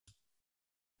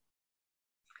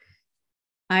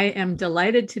I am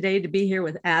delighted today to be here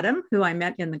with Adam, who I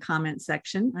met in the comment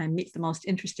section. I meet the most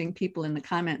interesting people in the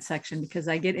comment section because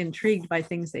I get intrigued by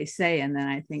things they say, and then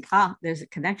I think, there's a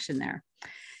connection there.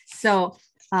 So,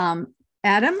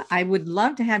 Adam, I would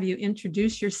love to have you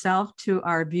introduce yourself to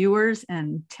our viewers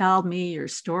and tell me your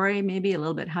story, maybe a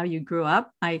little bit how you grew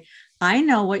up. I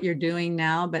know what you're doing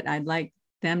now, but I'd like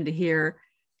them to hear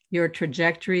your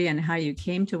trajectory and how you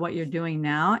came to what you're doing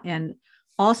now, and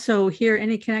also hear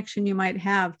any connection you might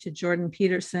have to Jordan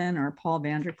Peterson or Paul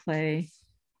Vanderklay,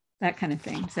 that kind of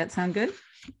thing. Does that sound good?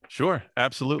 Sure,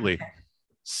 absolutely.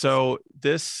 So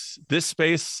this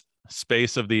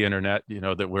space of the internet,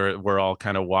 that we're all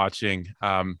kind of watching,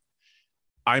 I'm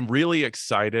really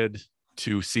excited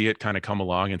to see it kind of come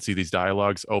along and see these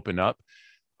dialogues open up.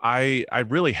 I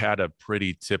really had a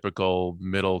pretty typical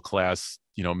middle class,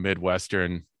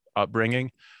 Midwestern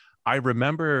upbringing. I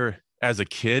remember as a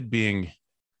kid being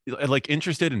like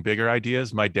interested in bigger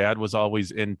ideas. My dad was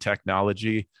always in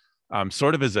technology,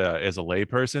 sort of as a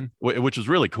layperson, which was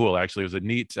really cool. Actually, it was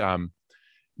a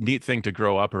neat thing to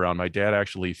grow up around. My dad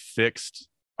actually fixed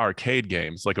arcade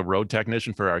games, like a road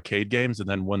technician for arcade games. And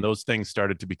then when those things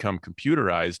started to become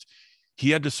computerized, he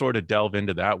had to sort of delve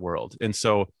into that world. And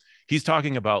so he's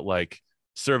talking about like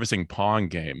servicing Pong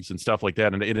games and stuff like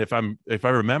that. And if I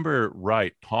remember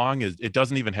right, Pong it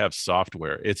doesn't even have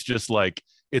software. It's just like,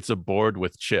 it's a board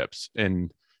with chips, and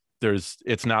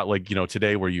it's not like,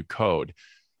 today where you code.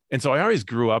 And so I always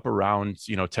grew up around,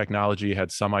 technology,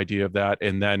 had some idea of that.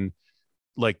 And then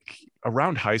like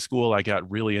around high school, I got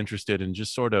really interested in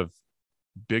just sort of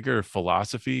bigger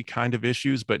philosophy kind of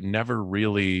issues, but never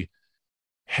really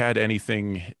had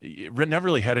anyone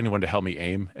to help me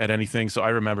aim at anything. So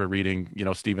I remember reading,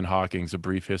 Stephen Hawking's A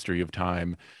Brief History of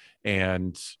Time,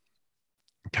 and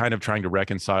kind of trying to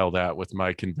reconcile that with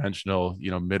my conventional,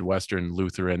 Midwestern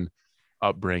Lutheran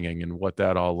upbringing and what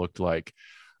that all looked like.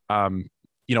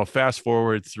 Fast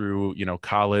forward through,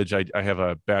 college, I have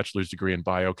a bachelor's degree in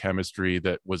biochemistry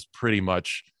that was pretty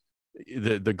much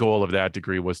the goal of that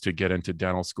degree was to get into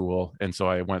dental school. And so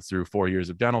I went through 4 years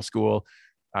of dental school.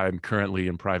 I'm currently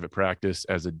in private practice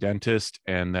as a dentist,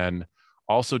 and then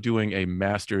also doing a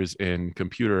master's in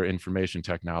computer information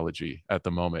technology at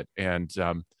the moment. And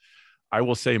I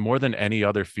will say, more than any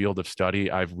other field of study,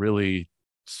 I've really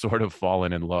sort of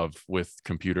fallen in love with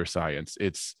computer science.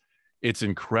 It's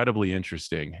incredibly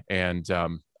interesting, and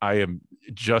I am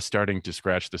just starting to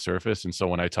scratch the surface. And so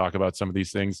when I talk about some of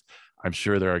these things, I'm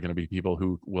sure there are going to be people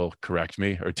who will correct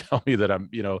me or tell me that I'm,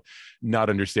 not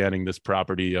understanding this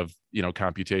property of,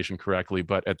 computation correctly.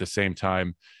 But at the same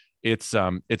time, it's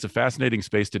a fascinating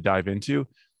space to dive into.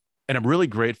 And I'm really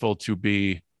grateful to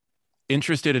be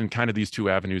interested in kind of these two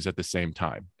avenues at the same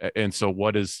time. And so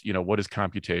what is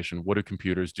computation? What do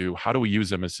computers do? How do we use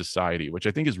them as society? Which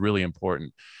I think is really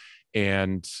important.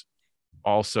 And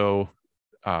also,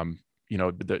 the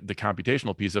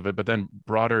computational piece of it, but then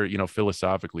broader,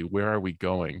 philosophically, where are we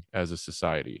going as a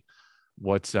society?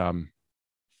 What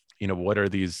are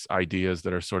these ideas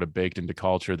that are sort of baked into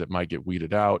culture that might get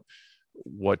weeded out?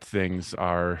 What things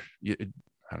are, I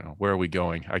don't know, where are we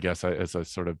going? I guess as a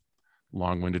sort of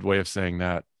long-winded way of saying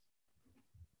that.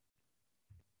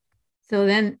 So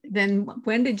then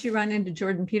when did you run into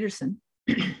Jordan Peterson?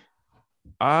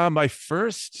 I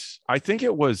think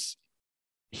it was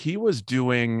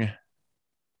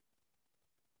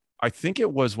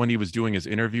when he was doing his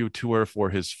interview tour for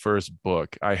his first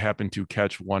book. I happened to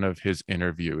catch one of his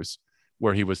interviews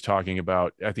where he was talking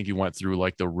about, I think he went through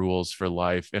like the rules for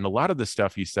life, and a lot of the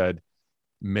stuff he said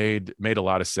made a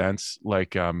lot of sense.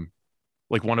 Like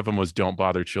one of them was, don't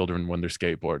bother children when they're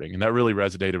skateboarding. And that really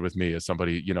resonated with me as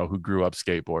somebody, who grew up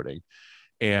skateboarding.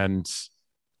 And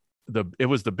it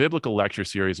was the biblical lecture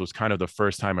series was kind of the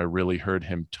first time I really heard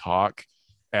him talk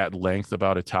at length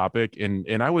about a topic.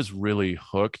 And I was really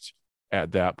hooked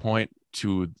at that point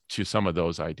to some of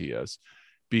those ideas,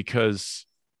 because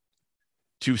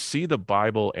to see the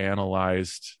Bible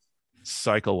analyzed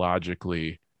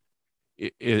psychologically,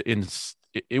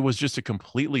 it was just a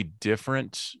completely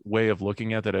different way of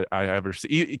looking at that I ever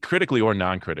see, critically or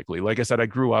non-critically. Like I said, I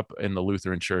grew up in the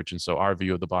Lutheran church, and so our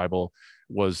view of the Bible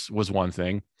was one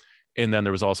thing. And then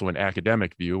there was also an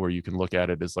academic view where you can look at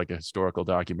it as like a historical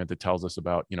document that tells us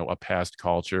about, a past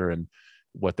culture and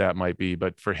what that might be.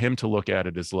 But for him to look at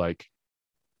it as like,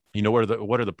 what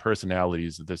are the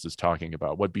personalities that this is talking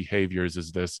about? What behaviors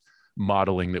is this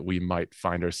modeling that we might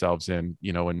find ourselves in,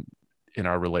 in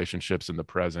our relationships in the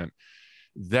present?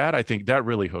 That, I think, that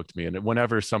really hooked me. And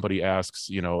whenever somebody asks,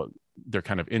 they're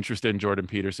kind of interested in Jordan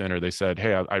Peterson, or they said,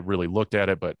 hey, I really looked at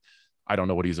it, but I don't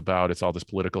know what he's about. It's all this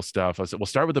political stuff. I said, we'll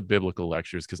start with the biblical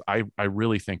lectures because I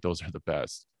really think those are the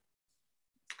best.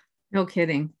 No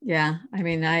kidding. Yeah. I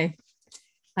mean, I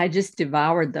just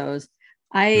devoured those.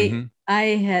 I Mm-hmm. I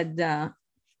had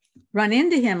run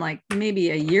into him like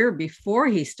maybe a year before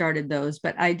he started those,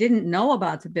 but I didn't know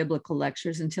about the biblical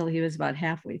lectures until he was about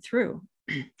halfway through.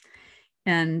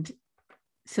 And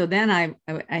so then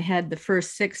I had the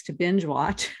first 6 to binge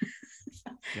watch.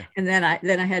 Yeah. And then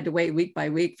I had to wait week by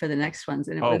week for the next ones.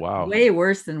 And it Oh, was wow. way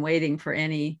worse than waiting for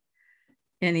any,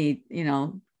 you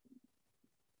know,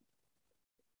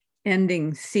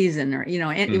 ending season, or, you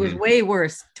know, it was way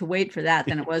worse to wait for that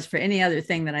than it was for any other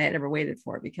thing that I had ever waited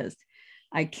for, because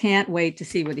I can't wait to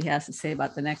see what he has to say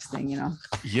about the next thing, you know.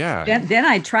 Yeah. Then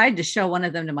I tried to show one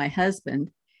of them to my husband,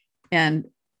 and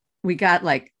we got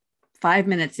like 5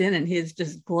 minutes in and he's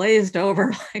just glazed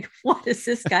over like, what is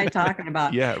this guy talking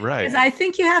about? Yeah, right. Because I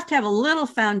think you have to have a little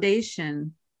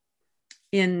foundation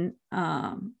in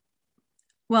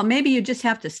well, maybe you just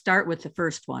have to start with the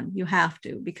first one. You have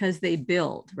to, because they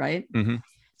build, right? Mm-hmm. So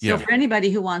Yeah. for anybody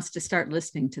who wants to start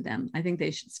listening to them, I think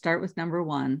they should start with number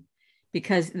 1,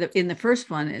 because in the first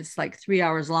one, it's like 3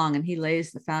 hours long and he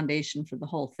lays the foundation for the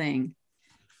whole thing.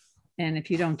 And if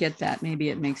you don't get that, maybe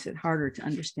it makes it harder to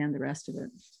understand the rest of it.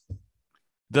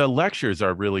 The lectures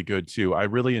are really good too. I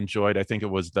really enjoyed, I think it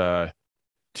was the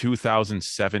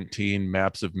 2017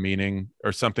 Maps of Meaning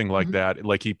or something like that.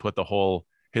 Like he put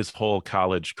his whole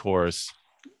college course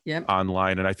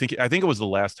online. And I think it was the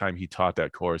last time he taught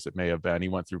that course. It may have been. He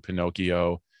went through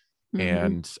Pinocchio,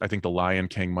 and I think The Lion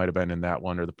King might have been in that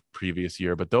one or the previous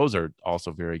year, but those are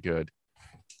also very good.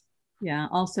 Yeah.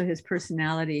 Also his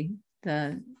personality,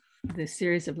 the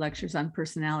series of lectures on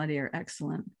personality are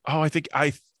excellent. Oh, I think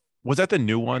was that the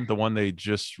new one, the one they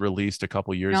just released a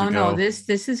couple years ago? No, this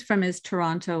is from his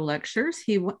Toronto lectures.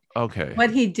 Okay. What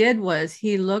he did was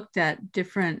he looked at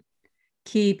different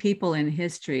key people in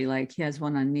history. Like he has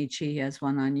one on Nietzsche, he has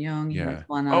one on Jung, he has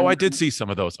one on. Oh, I did see some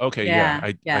of those. Okay, yeah,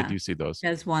 I do see those. He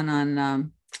has one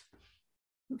on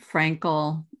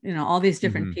Frankel. You know, all these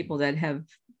different people that have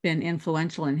been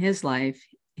influential in his life.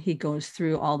 He goes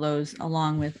through all those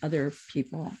along with other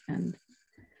people, and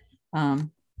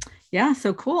yeah,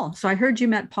 so cool. So I heard you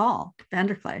met Paul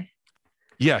Vanderklay.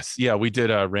 Yes, yeah, we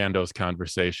did a randos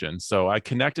conversation. So I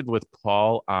connected with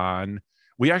Paul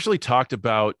we actually talked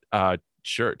about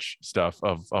church stuff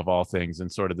of all things,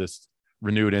 and sort of this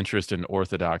renewed interest in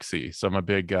orthodoxy. So I'm a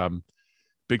big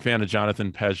fan of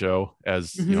Jonathan Peugeot,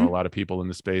 as you know, a lot of people in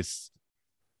the space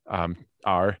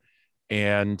are,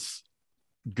 and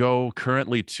go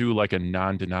currently to like a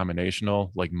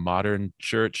non-denominational, like modern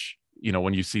church. You know,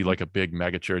 when you see like a big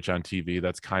mega church on TV,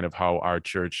 that's kind of how our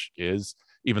church is.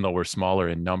 Even though we're smaller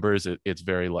in numbers, it's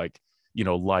very like, you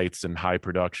know, lights and high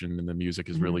production, and the music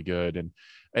is really good.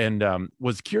 And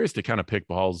was curious to kind of pick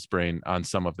Paul's brain on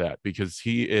some of that, because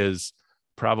he is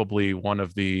probably he's one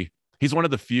of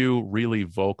the few really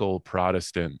vocal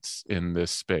Protestants in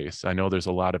this space. I know there's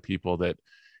a lot of people that,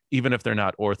 even if they're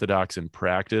not Orthodox in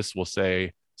practice, will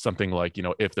say something like, you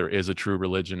know, if there is a true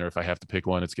religion, or if I have to pick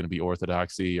one, it's going to be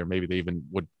Orthodoxy, or maybe they even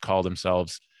would call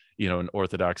themselves, you know, an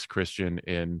Orthodox Christian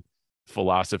in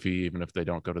philosophy, even if they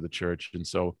don't go to the church. And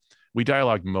so we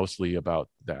dialogue mostly about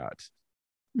that.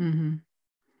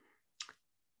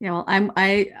 Yeah, well,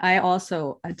 I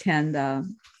also attend a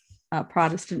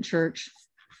Protestant church.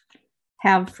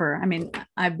 I've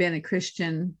been a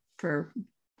Christian for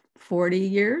 40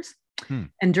 years.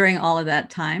 And during all of that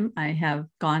time, I have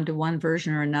gone to one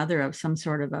version or another of some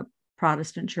sort of a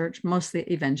Protestant church, mostly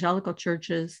evangelical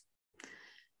churches.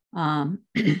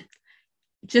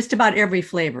 Just about every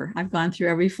flavor. I've gone through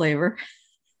every flavor.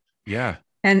 Yeah.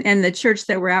 And the church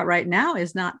that we're at right now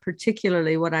is not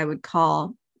particularly what I would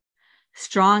call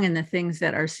strong in the things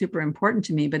that are super important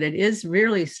to me, but it is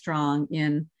really strong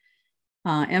in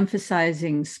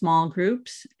emphasizing small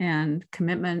groups and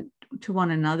commitment to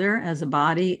one another as a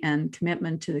body, and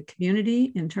commitment to the community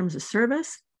in terms of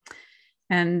service.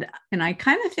 And I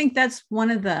kind of think that's one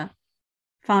of the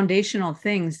foundational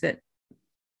things, that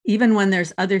even when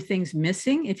there's other things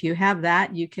missing, if you have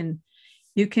that, you can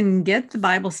get the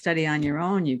Bible study on your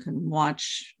own. You can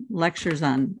watch lectures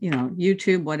on, you know,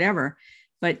 YouTube, whatever,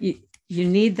 but you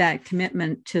need that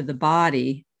commitment to the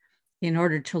body in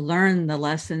order to learn the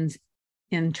lessons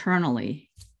internally,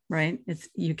 right?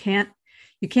 You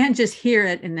can't just hear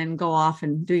it and then go off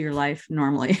and do your life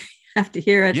normally. You have to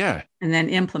hear it and then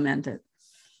implement it.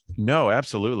 No,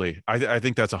 absolutely. I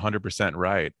think that's 100%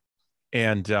 right.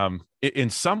 And in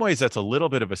some ways, that's a little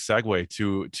bit of a segue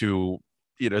to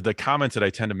you know, the comments that I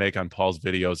tend to make on Paul's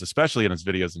videos, especially in his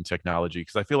videos in technology,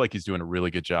 because I feel like he's doing a really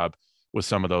good job with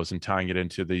some of those and tying it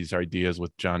into these ideas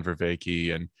with John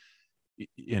Vervaeke and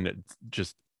in it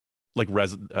just like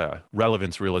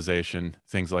relevance realization,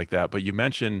 things like that. But you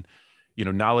mentioned,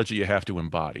 knowledge that you have to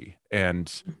embody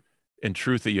and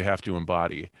truth that you have to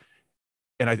embody.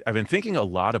 And I've been thinking a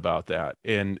lot about that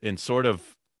and sort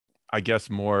of, I guess,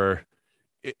 more,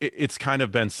 it's kind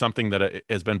of been something that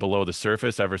has been below the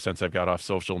surface ever since I've got off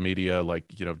social media, like,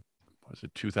 was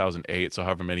it 2008? So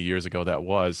however many years ago that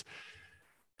was.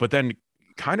 But then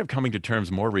kind of coming to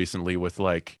terms more recently with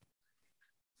like,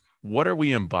 what are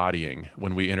we embodying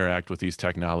when we interact with these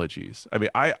technologies? I mean,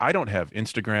 I don't have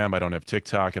Instagram, I don't have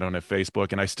TikTok, I don't have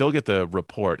Facebook, and I still get the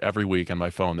report every week on my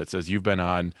phone that says you've been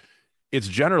on. It's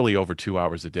generally over 2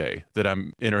 hours a day that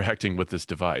I'm interacting with this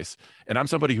device. And I'm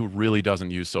somebody who really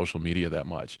doesn't use social media that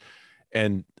much.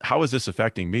 And how is this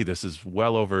affecting me? This is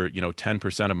well over,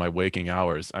 10% of my waking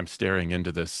hours. I'm staring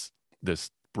into this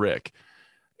brick,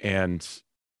 and,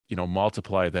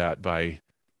 multiply that by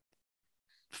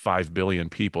 5 billion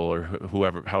people or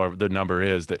however the number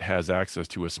is that has access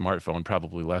to a smartphone,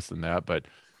 probably less than that, but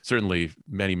certainly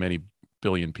many, many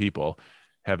billion people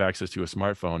have access to a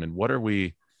smartphone. And what are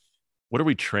we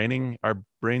training our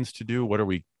brains to do? What are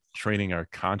we training our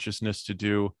consciousness to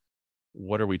do?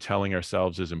 What are we telling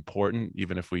ourselves is important?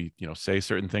 Even if we, say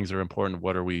certain things are important,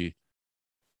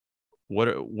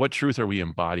 what truth are we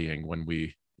embodying when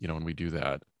we do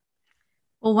that?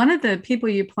 Well, one of the people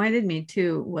you pointed me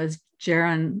to was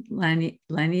Jaron Lanier.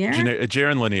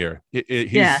 Jaron Lanier.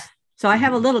 Yeah. So I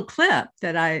have a little clip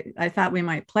that I thought we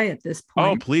might play at this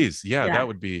point. Oh, please. Yeah. Yeah. That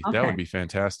would be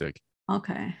fantastic.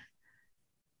 Okay.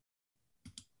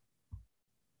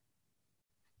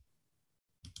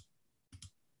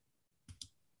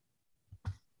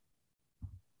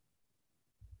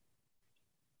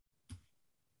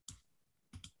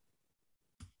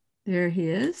 There he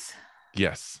is.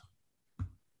 Yes.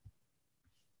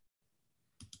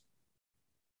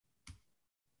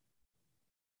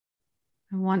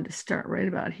 I wanted to start right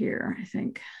about here, I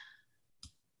think.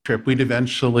 We'd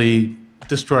eventually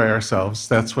destroy ourselves.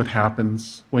 That's what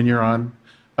happens when you're on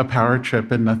a power trip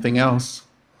and nothing else.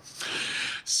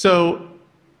 So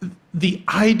the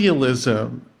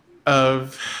idealism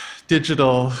of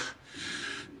digital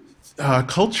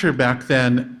culture back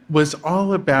then was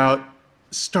all about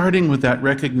starting with that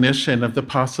recognition of the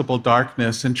possible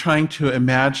darkness and trying to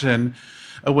imagine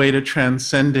a way to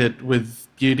transcend it with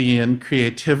beauty and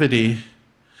creativity.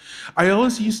 I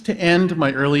always used to end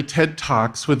my early TED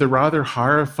Talks with a rather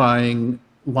horrifying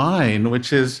line,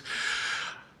 which is,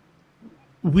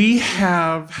 we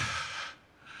have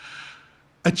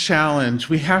a challenge.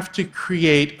 We have to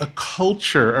create a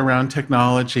culture around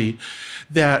technology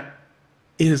that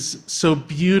is so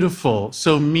beautiful,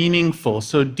 so meaningful,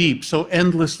 so deep, so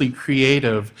endlessly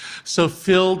creative, so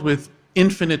filled with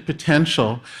infinite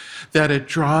potential that it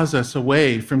draws us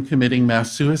away from committing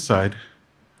mass suicide.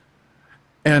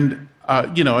 And,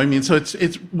 so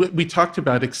it's we talked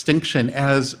about extinction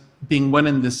as being one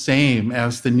and the same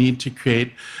as the need to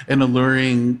create an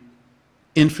alluring,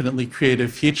 infinitely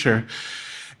creative future.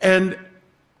 And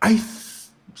I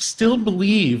still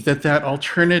believe that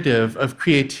alternative of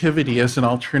creativity as an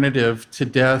alternative to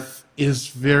death is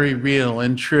very real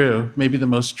and true, maybe the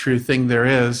most true thing there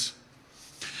is.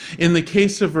 In the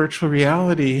case of virtual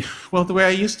reality, well, the way I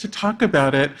used to talk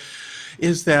about it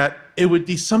is that it would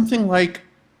be something like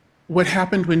what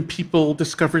happened when people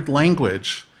discovered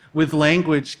language. With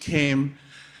language came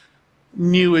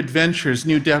new adventures,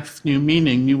 new depth, new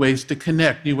meaning, new ways to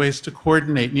connect, new ways to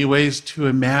coordinate, new ways to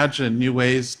imagine, new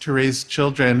ways to raise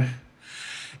children.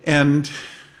 And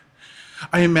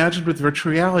I imagined with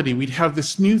virtual reality, we'd have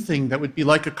this new thing that would be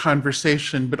like a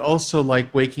conversation, but also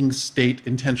like waking state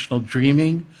intentional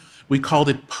dreaming. We called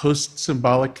it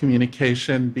post-symbolic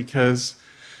communication because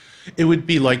it would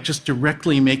be like just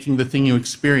directly making the thing you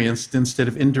experienced instead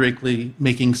of indirectly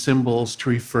making symbols to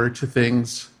refer to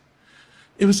things.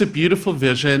 It was a beautiful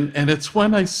vision, and it's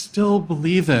one I still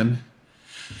believe in.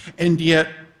 And yet,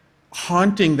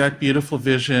 haunting that beautiful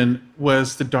vision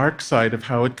was the dark side of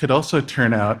how it could also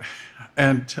turn out.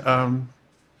 And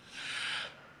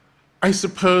I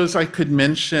suppose I could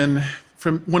mention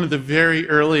from one of the very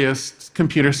earliest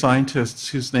computer scientists,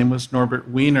 whose name was Norbert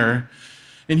Wiener,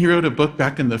 and he wrote a book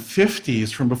back in the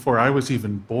 50s, from before I was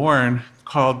even born,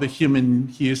 called The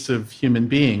Human Use of Human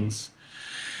Beings.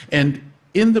 And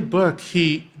in the book,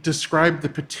 he described the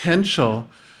potential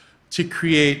to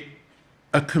create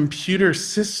a computer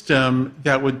system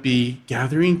that would be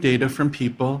gathering data from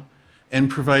people and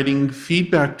providing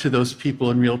feedback to those people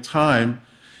in real time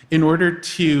in order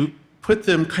to put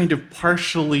them kind of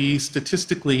partially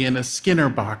statistically in a Skinner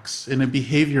box, in a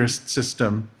behaviorist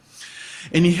system.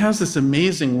 And he has this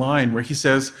amazing line where he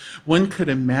says, one could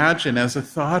imagine as a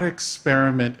thought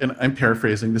experiment, and I'm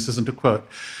paraphrasing, this isn't a quote,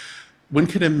 one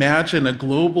could imagine a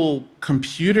global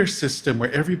computer system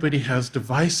where everybody has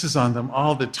devices on them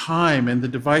all the time, and the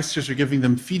devices are giving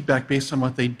them feedback based on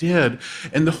what they did.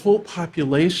 And the whole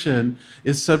population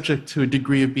is subject to a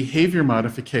degree of behavior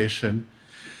modification.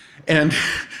 And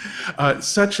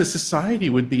such a society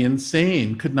would be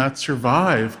insane, could not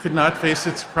survive, could not face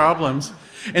its problems.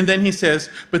 And then he says,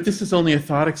 but this is only a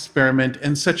thought experiment,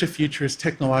 and such a future is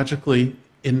technologically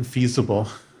infeasible.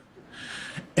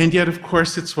 And yet, of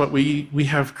course, it's what we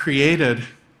have created,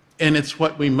 and it's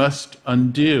what we must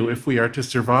undo if we are to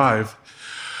survive.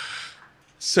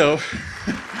 So,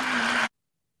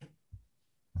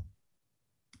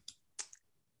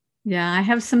 yeah, I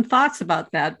have some thoughts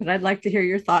about that, but I'd like to hear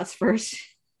your thoughts first.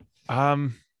 Yeah,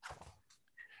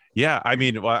 I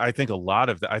mean, well, I think a lot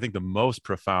of I think the most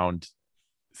profound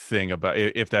thing about,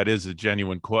 if that is a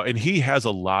genuine quote, and he has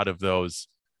a lot of those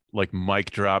like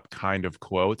mic drop kind of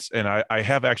quotes, and I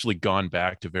have actually gone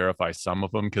back to verify some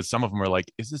of them, because some of them are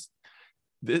like, is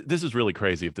this is really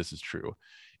crazy if this is true.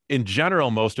 In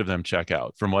general, most of them check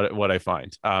out from what I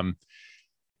find.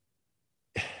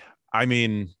 I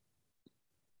mean,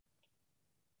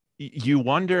 you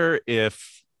wonder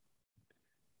if,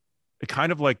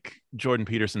 kind of like Jordan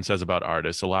Peterson says about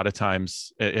artists, a lot of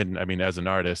times, and I mean, as an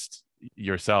artist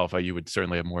yourself, you would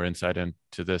certainly have more insight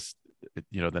into this,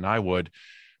 than I would,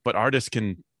 but artists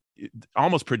can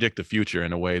almost predict the future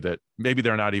in a way that maybe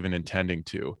they're not even intending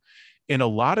to. And a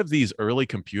lot of these early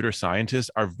computer scientists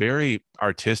are very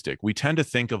artistic. We tend to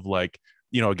think of like,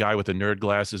 a guy with the nerd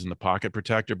glasses and the pocket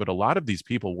protector, but a lot of these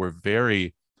people were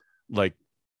very like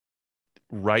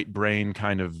right brain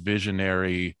kind of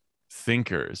visionary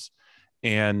thinkers.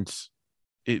 And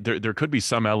there could be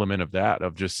some element of that,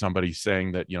 of just somebody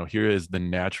saying that, here is the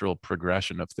natural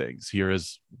progression of things. Here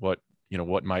is what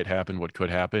might happen, what could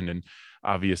happen. And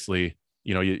obviously,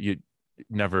 you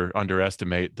never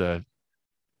underestimate the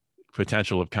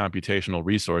potential of computational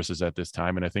resources at this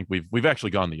time. And I think we've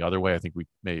actually gone the other way. I think we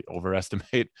may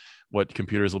overestimate what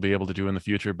computers will be able to do in the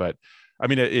future. But I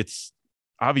mean, it's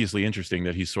obviously interesting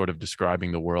that he's sort of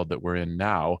describing the world that we're in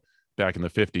now, back in the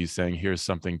 50s, saying here's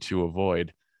something to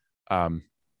avoid.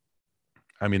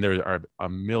 I mean, there are a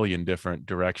million different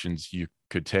directions you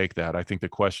could take that. I think the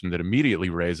question that immediately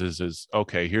raises is,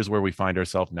 okay, here's where we find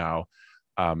ourselves now.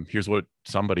 Here's what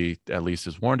somebody at least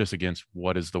has warned us against.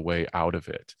 What is the way out of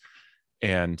it?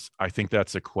 And I think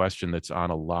that's a question that's on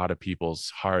a lot of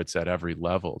people's hearts at every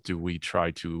level. Do we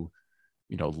try to,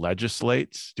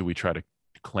 legislate? Do we try to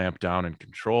clamp down and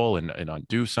control and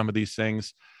undo some of these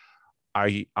things?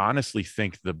 I honestly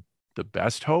think the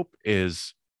best hope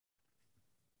is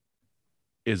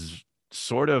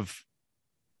sort of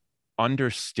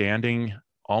understanding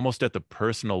almost at the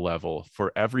personal level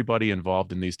for everybody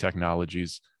involved in these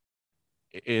technologies,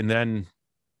 and then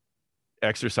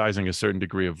exercising a certain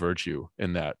degree of virtue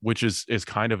in that, which is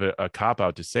kind of a cop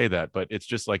out to say that, but it's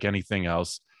just like anything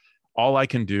else. All I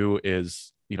can do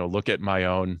is, look at my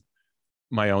own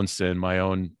sin, my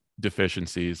own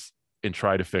deficiencies, and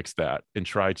try to fix that and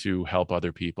try to help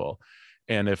other people.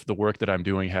 And if the work that I'm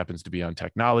doing happens to be on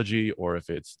technology, or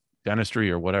if it's dentistry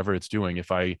or whatever it's doing,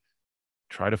 if I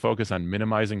try to focus on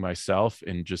minimizing myself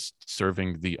and just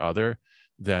serving the other,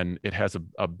 then it has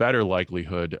a better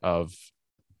likelihood of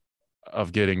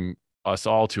getting us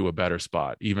all to a better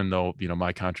spot, even though,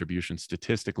 my contribution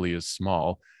statistically is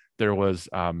small. There was,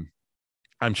 I'm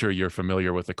sure you're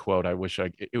familiar with the quote.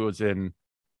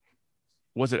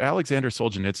 Was it Alexander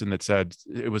Solzhenitsyn that said,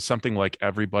 it was something like,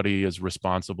 everybody is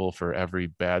responsible for every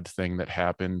bad thing that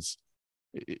happens?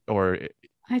 Or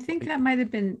I think that might have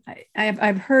been,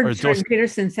 I've heard Jordan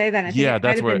Peterson say that. I think it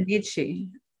might have been Nietzsche.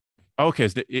 Okay.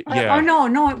 Yeah.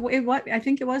 No, it was. I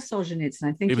think it was Solzhenitsyn.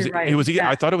 I think you're right. It was.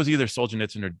 I thought it was either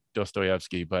Solzhenitsyn or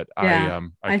Dostoevsky, but yeah.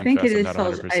 I think it is.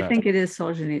 I think it is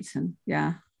Solzhenitsyn.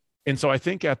 Yeah. And so I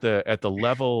think at the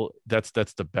level, that's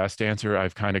the best answer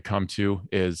I've kind of come to,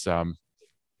 is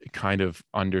kind of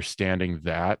understanding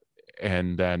that,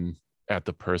 and then at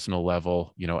the personal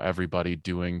level, everybody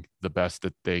doing the best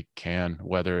that they can,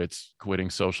 whether it's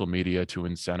quitting social media to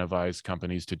incentivize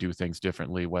companies to do things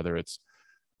differently, whether it's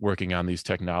working on these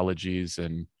technologies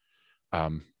and,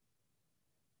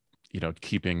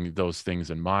 keeping those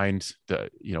things in mind, that,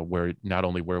 where not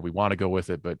only where we want to go with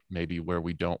it, but maybe where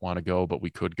we don't want to go, but we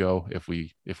could go if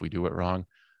we do it wrong.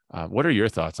 What are your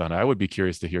thoughts on it? I would be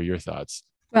curious to hear your thoughts.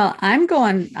 Well, I'm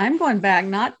going back,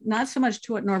 not so much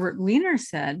to what Norbert Wiener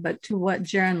said, but to what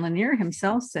Jaron Lanier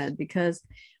himself said, because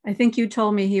I think you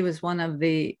told me he was one of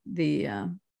the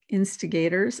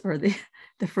instigators, or the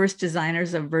the first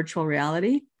designers of virtual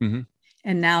reality. Mm-hmm.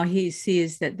 And now he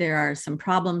sees that there are some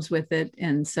problems with it.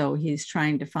 And so he's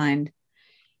trying to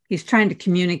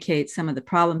communicate some of the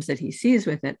problems that he sees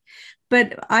with it.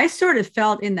 But I sort of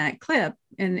felt in that clip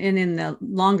and in the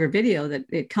longer video that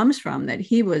it comes from, that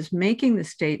he was making the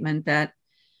statement that,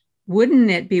 wouldn't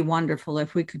it be wonderful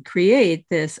if we could create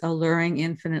this alluring,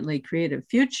 infinitely creative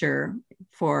future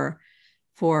for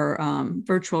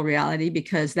virtual reality,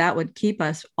 because that would keep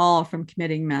us all from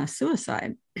committing mass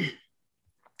suicide.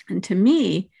 And to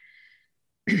me,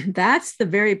 that's the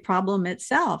very problem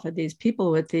itself, of these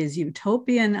people with these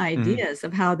utopian ideas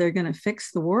of how they're going to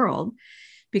fix the world,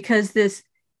 because this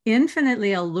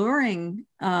infinitely alluring,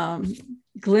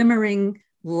 glimmering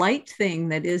light thing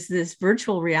that is this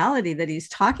virtual reality that he's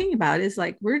talking about is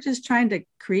like, we're just trying to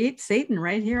create Satan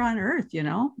right here on earth,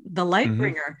 the light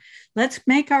bringer. Let's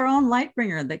make our own light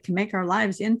bringer that can make our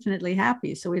lives infinitely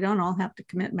happy, so we don't all have to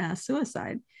commit mass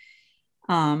suicide.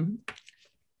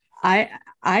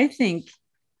 I think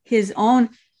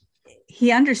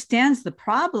he understands the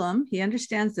problem, he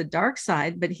understands the dark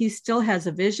side, but he still has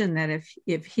a vision that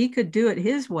if he could do it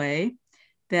his way,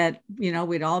 that,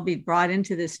 we'd all be brought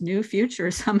into this new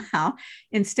future somehow,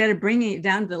 instead of bringing it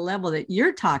down to the level that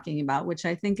you're talking about, which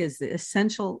I think is the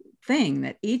essential thing,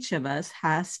 that each of us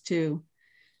has to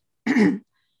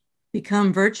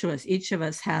become virtuous. Each of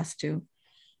us has to.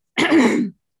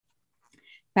 In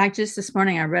fact, just this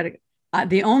morning, I read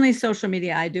the only social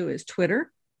media I do is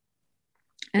Twitter.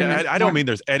 And yeah, I don't mean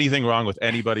there's anything wrong with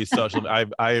anybody's social.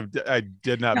 I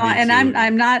did not. No, mean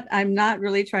and to. I'm not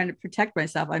really trying to protect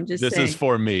myself. I'm just this saying, is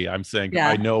for me. I'm saying, yeah.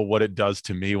 I know what it does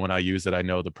to me when I use it. I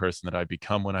know the person that I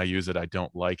become when I use it. I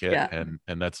don't like it, Yeah.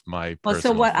 and that's my. Well,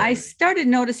 so what I started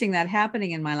noticing that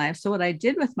happening in my life. So what I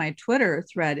did with my Twitter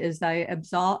thread is I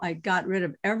got rid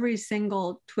of every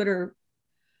single Twitter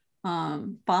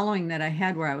following that I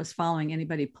had, where I was following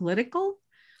anybody political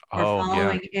or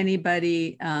following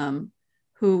anybody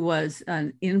who was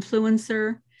an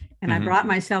influencer. And I brought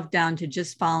myself down to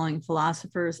just following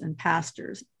philosophers and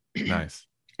pastors. Nice.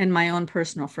 And my own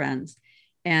personal friends.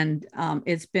 And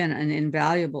it's been an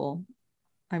invaluable,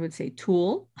 I would say,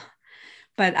 tool.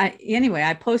 But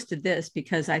I posted this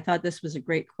because I thought this was a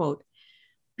great quote.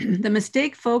 The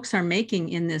mistake folks are making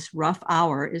in this rough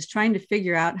hour is trying to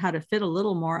figure out how to fit a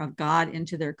little more of God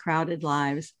into their crowded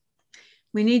lives.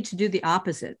 We need to do the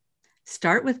opposite.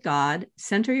 Start with God,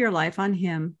 center your life on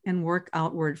Him, and work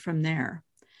outward from there.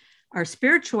 Our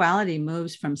spirituality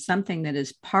moves from something that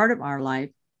is part of our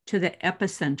life to the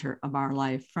epicenter of our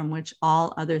life, from which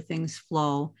all other things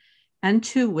flow and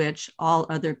to which all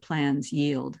other plans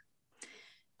yield.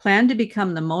 Plan to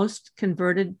become the most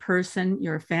converted person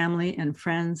your family and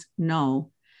friends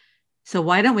know. So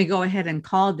why don't we go ahead and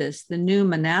call this the new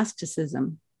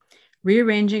monasticism,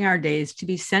 rearranging our days to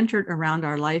be centered around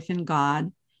our life in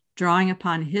God, drawing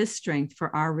upon His strength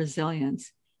for our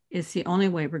resilience. It's the only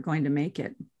way we're going to make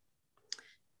it.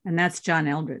 And that's John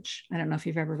Eldredge. I don't know if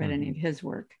you've ever read any of his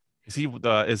work. Is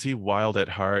he wild at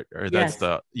heart, or yes.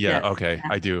 That's yes. okay. Yeah.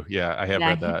 I do. Yeah, I have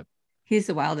read that. He's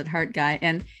a wild at heart guy.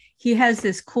 And he has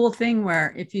this cool thing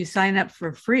where if you sign up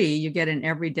for free, you get an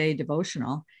everyday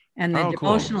devotional. And the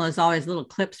devotional is always little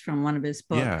clips from one of his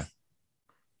books. Yeah.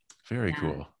 Very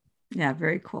cool. Yeah,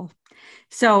 very cool.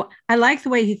 So I like the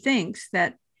way he thinks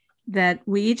that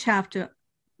we each have to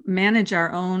manage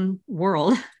our own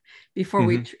world before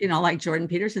we, like Jordan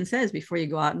Peterson says, before you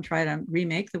go out and try to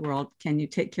remake the world, can you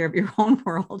take care of your own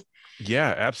world?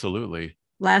 Yeah, absolutely.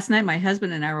 Last night, my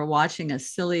husband and I were watching a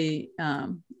silly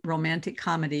romantic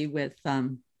comedy with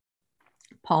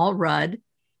Paul Rudd,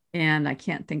 and I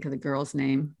can't think of the girl's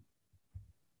name,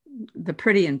 the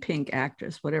pretty in pink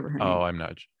actress, whatever her name. Oh, I'm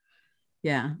not.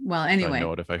 Yeah. Well, anyway. I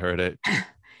know it if I heard it.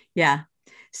 Yeah.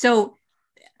 So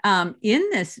in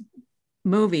this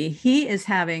movie, he is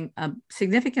having a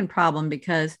significant problem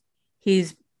because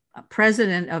he's a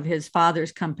president of his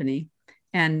father's company,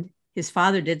 and his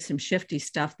father did some shifty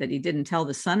stuff that he didn't tell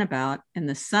the son about, and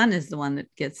the son is the one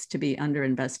that gets to be under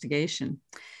investigation.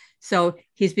 So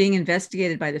he's being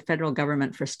investigated by the federal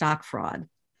government for stock fraud,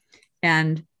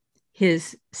 and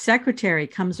his secretary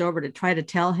comes over to try to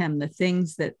tell him the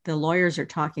things that the lawyers are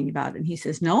talking about, and he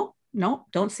says, no,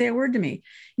 don't say a word to me.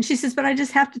 And she says, but I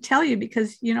just have to tell you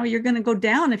because, you're going to go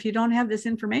down if you don't have this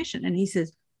information. And he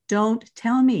says, don't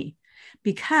tell me,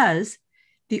 because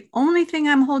the only thing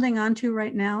I'm holding on to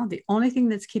right now, the only thing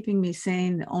that's keeping me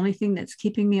sane, the only thing that's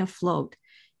keeping me afloat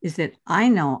is that I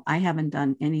know I haven't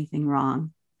done anything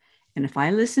wrong. And if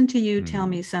I listen to you tell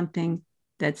me something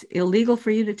that's illegal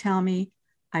for you to tell me,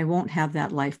 I won't have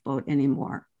that lifeboat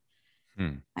anymore.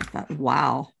 I thought,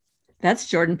 wow. That's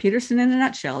Jordan Peterson in a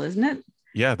nutshell, isn't it?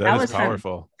 Yeah, that That is was from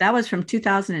powerful. that was from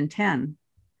 2010.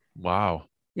 Wow.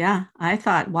 Yeah, I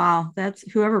thought, wow, that's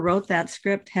whoever wrote that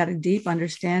script had a deep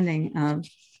understanding of,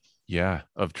 Yeah,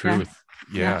 of yeah, truth.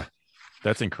 yeah. Yeah,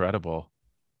 that's incredible.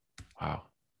 Wow.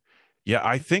 Yeah,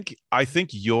 I think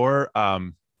your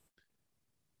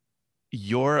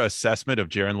assessment of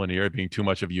Jaron Lanier being too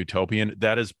much of a utopian,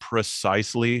 that is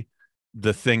precisely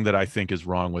the thing that I think is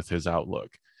wrong with his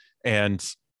outlook. And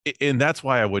that's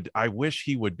why I wish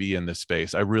he would be in this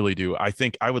space. I really do. I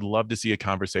think I would love to see a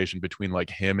conversation between like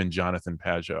him and Jonathan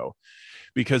Pageau,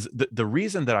 because the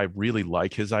reason that I really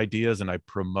like his ideas and I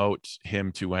promote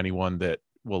him to anyone that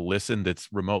will listen that's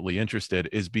remotely interested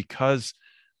is because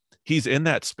he's in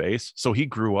that space. So he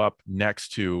grew up next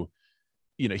to,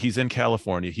 he's in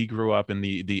California. He grew up in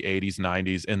the 80s,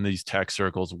 90s in these tech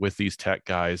circles with these tech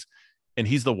guys. And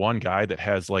he's the one guy that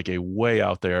has like a way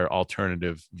out there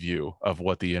alternative view of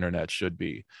what the internet should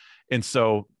be. And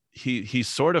so he's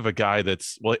sort of a guy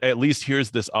that's, well, at least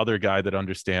here's this other guy that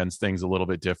understands things a little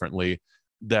bit differently,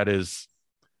 that is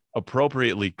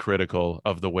appropriately critical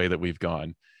of the way that we've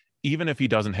gone, even if he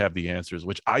doesn't have the answers,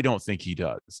 which I don't think he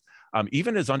does.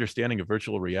 Even his understanding of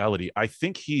virtual reality, I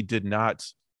think he did not.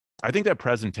 I think that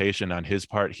presentation on his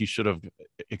part, he should have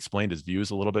explained his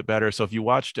views a little bit better. So if you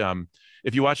watched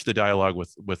the dialogue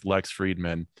with Lex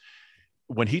Friedman,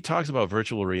 when he talks about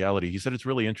virtual reality, he said it's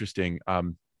really interesting.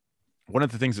 One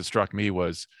of the things that struck me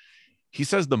was he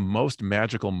says the most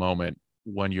magical moment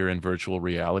when you're in virtual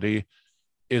reality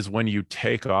is when you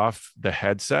take off the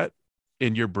headset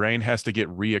and your brain has to get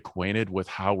reacquainted with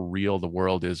how real the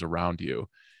world is around you.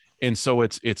 And so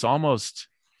it's almost,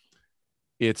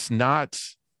 it's not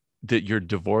that you're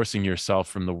divorcing yourself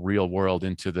from the real world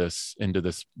into this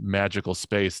magical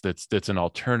space that's an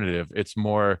alternative. It's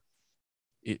more,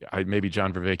 maybe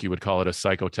John Vervaeke would call it a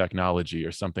psychotechnology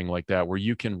or something like that, where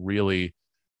you can really,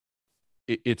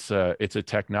 it's a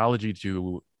technology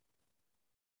to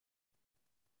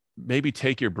maybe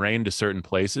take your brain to certain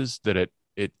places that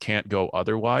it can't go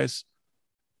otherwise,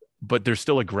 but there's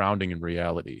still a grounding in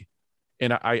reality.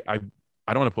 And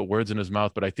I don't want to put words in his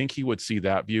mouth, but I think he would see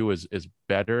that view as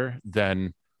better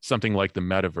than something like the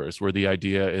metaverse, where the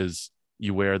idea is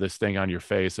you wear this thing on your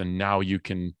face and now you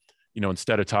can,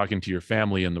 instead of talking to your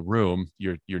family in the room,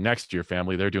 you're next to your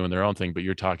family, they're doing their own thing, but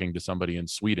you're talking to somebody in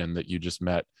Sweden that you just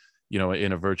met,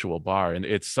 in a virtual bar. And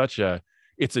it's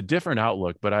a different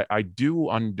outlook, but I do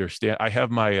understand. I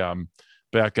have my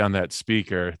back on that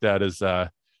speaker that is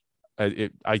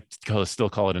still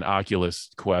call it an Oculus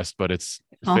Quest, but it's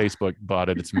Facebook bought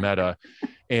it. It's Meta,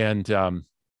 and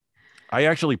I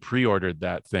actually pre-ordered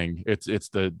that thing. It's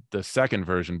the second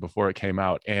version before it came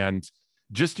out, and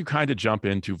just to kind of jump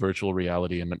into virtual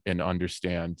reality and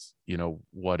understand,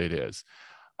 what it is.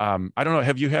 I don't know.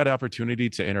 Have you had opportunity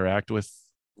to interact with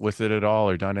it at all,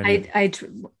 or done any?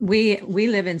 We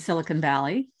live in Silicon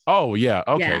Valley. Oh yeah,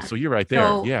 okay. Yeah. So you're right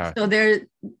there. Yeah. So there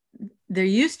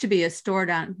used to be a store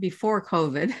down before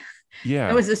COVID. Yeah.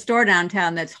 There was a store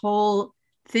downtown that's whole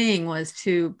thing was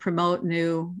to promote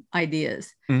new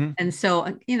ideas. Mm-hmm. And so,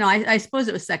 I suppose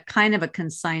it was that kind of a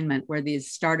consignment where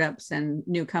these startups and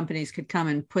new companies could come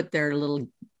and put their little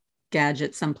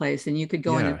gadget someplace and you could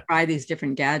go in and try these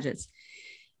different gadgets.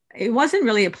 It wasn't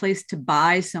really a place to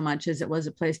buy so much as it was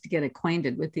a place to get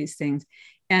acquainted with these things.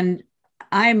 And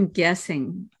I'm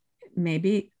guessing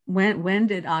maybe when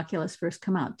did Oculus first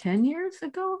come out? 10 years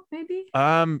ago, maybe?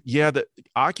 Yeah,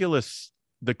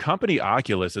 the company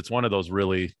Oculus, it's one of those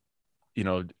really,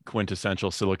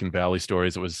 quintessential Silicon Valley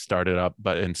stories. It was started up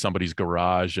but in somebody's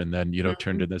garage and then,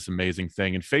 turned into this amazing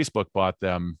thing. And Facebook bought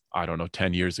them, I don't know,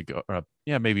 10 years ago.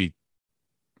 Maybe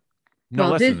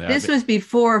less than that. This was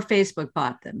before Facebook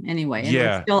bought them anyway. And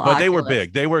Yeah, still but Oculus. they were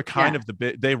big. They were kind of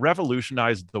they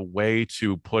revolutionized the way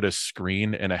to put a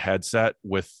screen in a headset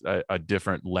with a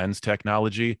different lens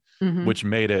technology, which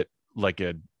made it like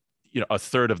a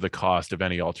third of the cost of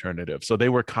any alternative. So they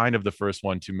were kind of the first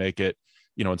one to make it,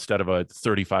 instead of a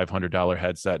 $3,500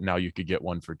 headset, now you could get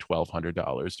one for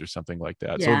 $1,200 or something like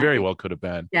that. Yeah, so it very well could have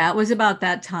been. Yeah, it was about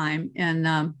that time.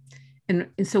 And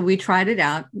so we tried it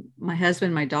out. My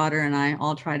husband, my daughter, and I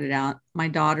all tried it out. My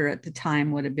daughter at the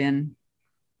time would have been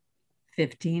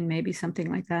 15, maybe something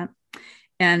like that.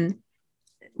 And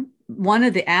one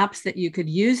of the apps that you could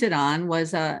use it on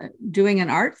was doing an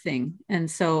art thing.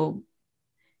 And so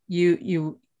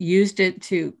you used it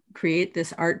to create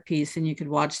this art piece, and you could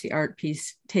watch the art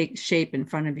piece take shape in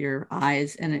front of your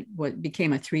eyes, and it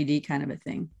became a 3D kind of a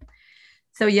thing.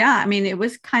 So yeah, I mean, it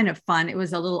was kind of fun. It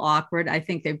was a little awkward. I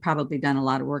think they've probably done a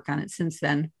lot of work on it since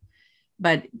then.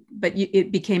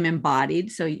 it became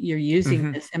embodied. So you're using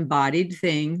Mhm. this embodied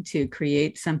thing to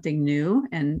create something new.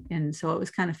 And so it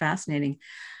was kind of fascinating.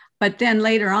 But then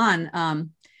later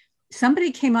on,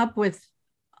 somebody came up with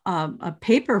a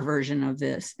paper version of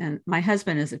this. And my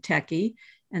husband is a techie.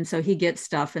 And so he gets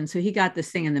stuff. And so he got this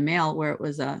thing in the mail where it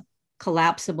was a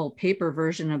collapsible paper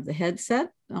version of the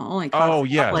headset. Only cost Oh, a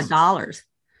couple of yes. dollars,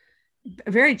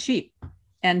 very cheap.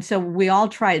 And so we all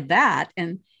tried that.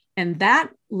 And that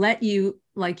let you,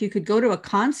 like, you could go to a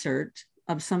concert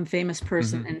of some famous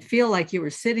person Mhm. and feel like you were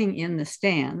sitting in the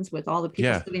stands with all the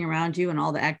people Yeah. sitting around you and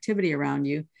all the activity around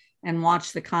you, and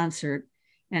watch the concert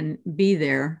and be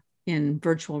there in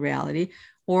virtual reality.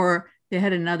 Or they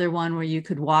had another one where you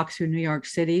could walk through New York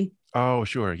City. Oh,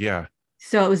 sure. Yeah.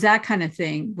 So it was that kind of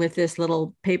thing with this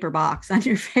little paper box on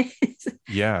your face.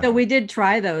 Yeah. So we did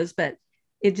try those, but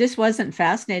it just wasn't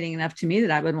fascinating enough to me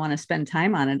that I would want to spend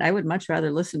time on it. I would much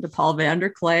rather listen to Paul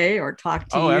Vanderklay or talk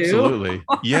to Oh, you absolutely.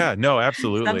 or Yeah. No,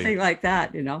 absolutely. something like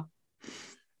that, you know.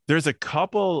 There's a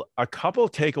couple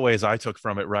takeaways I took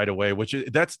from it right away, which is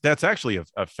that's actually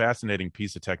a fascinating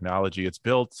piece of technology. It's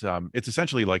built, it's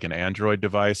essentially like an Android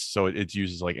device, so it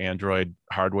uses like Android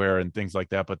hardware and things like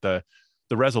that. But the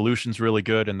resolution's really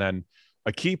good, and then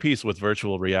a key piece with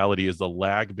virtual reality is the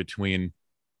lag between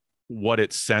what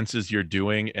it senses you're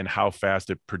doing and how fast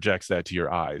it projects that to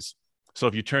your eyes. So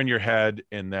if you turn your head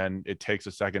and then it takes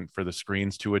a second for the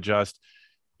screens to adjust,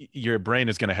 your brain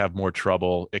is going to have more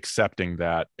trouble accepting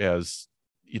that as,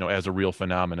 as a real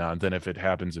phenomenon than if it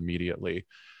happens immediately.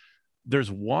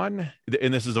 There's one,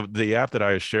 and this is the app that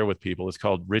I share with people. It's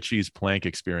called Richie's Plank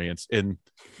Experience. And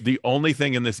the only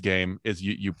thing in this game is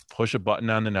you push a button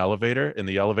on an elevator and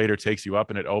the elevator takes you up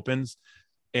and it opens,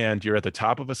 and you're at the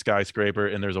top of a skyscraper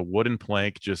and there's a wooden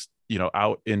plank just,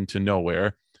 out into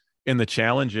nowhere. And the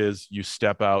challenge is you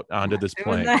step out onto this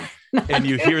plank and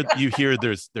you hear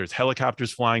there's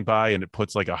helicopters flying by and it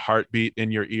puts like a heartbeat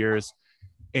in your ears.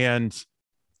 And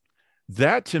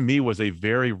that to me was a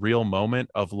very real moment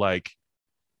of like,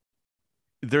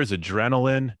 there's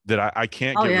adrenaline that I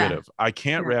can't Oh get rid yeah. of. I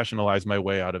can't Yeah. rationalize my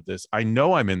way out of this. I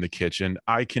know I'm in the kitchen.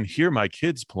 I can hear my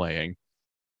kids playing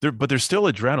there, but there's still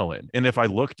adrenaline. And if I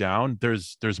look down,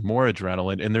 there's more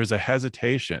adrenaline and there's a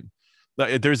hesitation.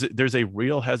 There's a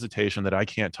real hesitation that I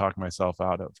can't talk myself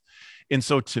out of. And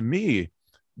so to me,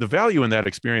 the value in that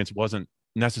experience wasn't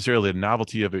necessarily the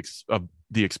novelty of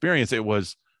the experience. It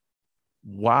was,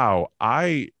 wow,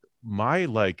 my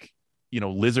like,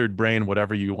 lizard brain,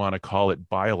 whatever you want to call it,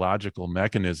 biological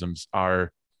mechanisms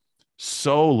are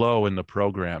so low in the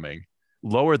programming,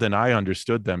 lower than I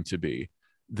understood them to be,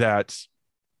 that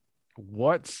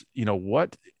what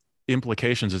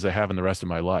implications does it have in the rest of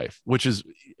my life? Which is,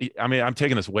 I mean, I'm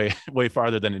taking this way, way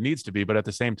farther than it needs to be, but at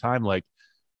the same time, like,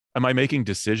 am I making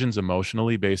decisions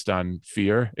emotionally based on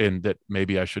fear and that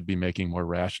maybe I should be making more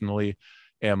rationally?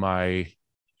 Am I,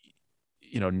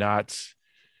 not,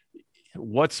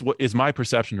 what is my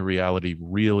perception of reality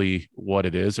really what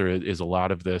it is, or is a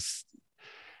lot of this?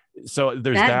 So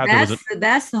there's That that. There was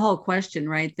that's the whole question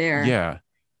right there, yeah.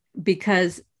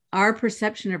 because our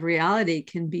perception of reality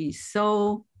can be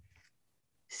so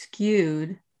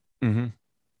skewed. Mm-hmm.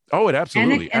 Oh, it And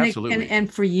absolutely, absolutely.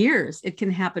 and for years, it can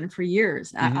happen for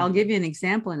years. Mm-hmm. I'll give you an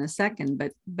example in a second,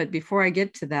 but before I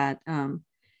get to that,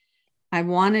 I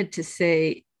wanted to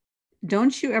say,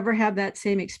 don't you ever have that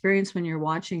same experience when you're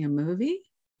watching a movie?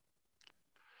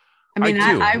 I I mean, do.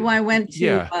 I went to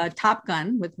Yeah. Top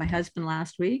Gun with my husband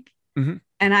last week, Mm-hmm.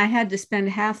 and I had to spend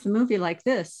half the movie like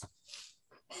this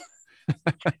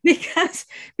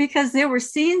because there were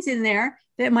scenes in there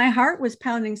that my heart was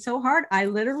pounding so hard I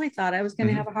literally thought I was going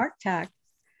to Mm-hmm. have a heart attack,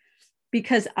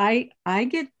 because I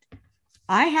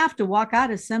have to walk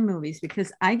out of some movies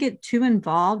because I get too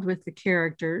involved with the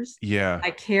characters. Yeah.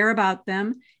 I care about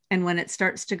them. And when it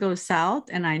starts to go south,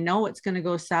 and I know it's going to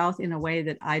go south in a way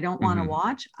that I don't want to Mm-hmm.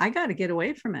 watch, I got to get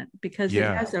away from it because it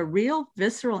Yeah. has a real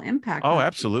visceral impact Oh, on me.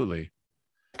 absolutely.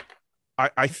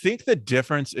 I think the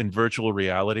difference in virtual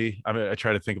reality, I mean, I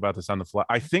try to think about this on the fly.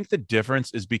 I think the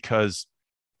difference is because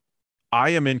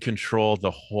I am in control the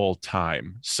whole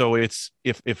time. So it's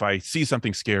if I see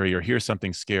something scary or hear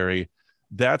something scary,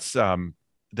 that's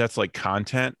that's like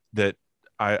content that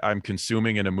I'm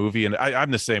consuming in a movie. And I'm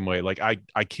the same way. Like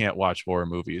I can't watch horror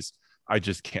movies. I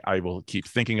just can't. I will keep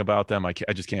thinking about them. I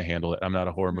just can't handle it. I'm not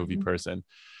a horror movie Mhm. person.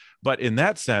 But in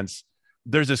that sense,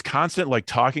 there's this constant like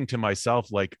talking to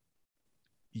myself, like,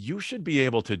 you should be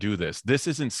able to do this. This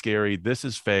isn't scary. This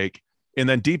is fake. And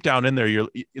then deep down in there,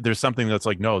 there's something that's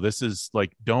like, no, this is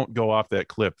like, don't go off that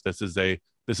cliff. This is a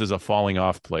this is a falling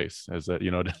off place, as a,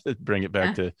 to bring it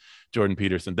back to Jordan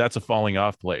Peterson. That's a falling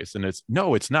off place. And it's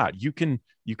not. You can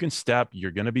step,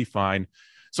 you're going to be fine.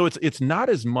 So it's not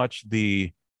as much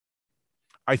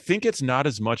I think it's not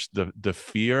as much the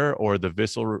fear or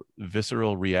the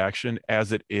visceral reaction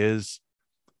as it is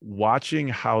watching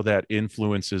how that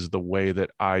influences the way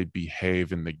that I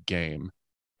behave in the game.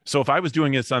 So if I was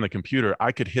doing this on the computer,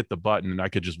 I could hit the button and I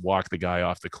could just walk the guy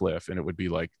off the cliff and it would be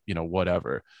like,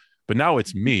 whatever. But now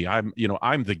it's me. I'm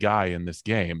the guy in this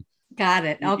game. Got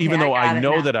it. Okay. Even though I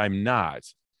know that I'm not.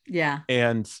 Yeah.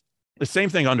 And the same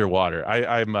thing underwater.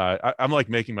 I'm like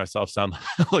making myself sound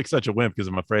like such a wimp because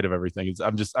I'm afraid of everything.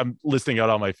 I'm listing out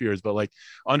all my fears, but like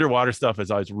underwater stuff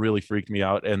has always really freaked me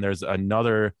out. And there's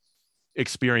another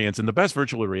experience, and the best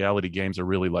virtual reality games are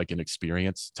really like an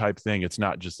experience type thing. It's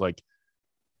not just like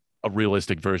a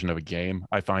realistic version of a game.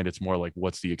 I find it's more like,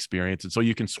 what's the experience? And so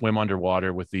you can swim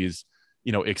underwater with these,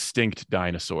 extinct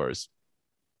dinosaurs.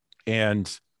 And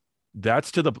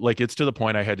it's to the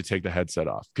point I had to take the headset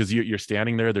off because you're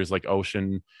standing there. There's like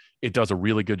ocean. It does a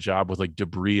really good job with like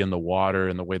debris in the water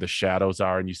and the way the shadows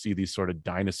are. And you see these sort of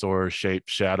dinosaur shaped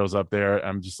shadows up there.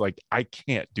 I'm just like, I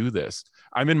can't do this.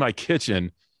 I'm in my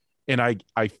kitchen and I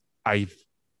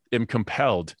am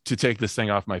compelled to take this thing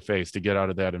off my face to get out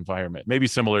of that environment. Maybe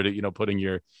similar to, putting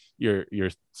your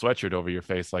sweatshirt over your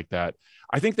face like that.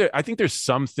 I think there's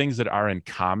some things that are in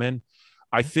common.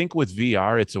 I think with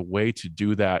VR, it's a way to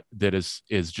do that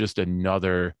is just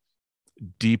another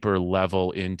deeper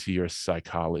level into your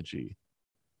psychology.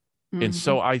 Mm-hmm. And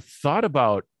so I thought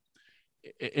about,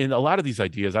 in a lot of these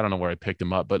ideas, I don't know where I picked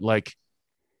them up, but like,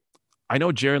 I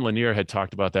know Jaron Lanier had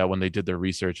talked about that when they did their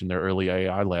research in their early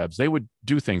AI labs. They would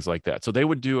do things like that. So they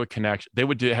would do a connection. They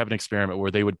would have an experiment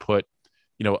where they would put,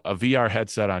 a VR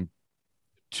headset on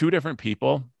two different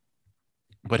people,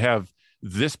 but have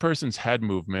this person's head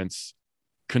movements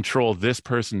control this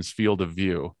person's field of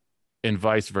view and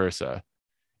vice versa.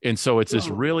 And so it's this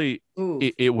really,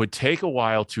 it would take a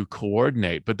while to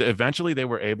coordinate, but eventually they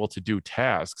were able to do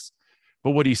tasks.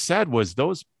 But what he said was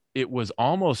it was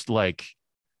almost like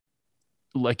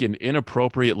an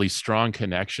inappropriately strong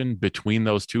connection between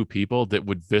those two people that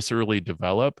would viscerally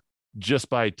develop just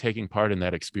by taking part in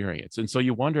that experience. And so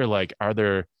you wonder, like, are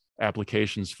there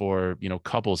applications for,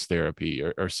 couples therapy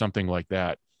or something like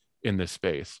that in this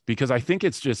space? Because I think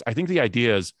the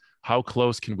idea is, how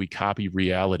close can we copy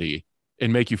reality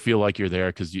and make you feel like you're there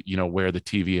because you wear the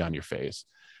TV on your face?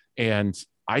 And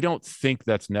I don't think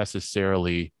that's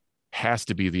necessarily has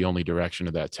to be the only direction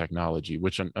of that technology,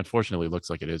 which unfortunately looks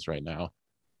like it is right now.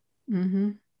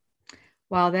 Mm-hmm.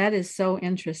 Wow, that is so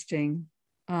interesting.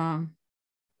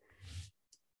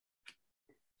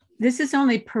 This is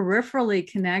only peripherally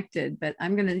connected, but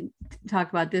I'm going to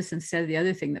talk about this instead of the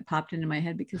other thing that popped into my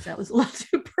head because that was a little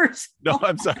too personal. No,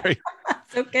 I'm sorry.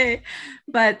 It's okay.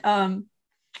 But 4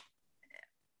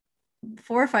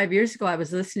 or 5 years ago, I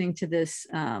was listening to this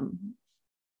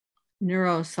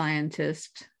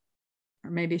neuroscientist, or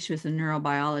maybe she was a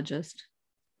neurobiologist,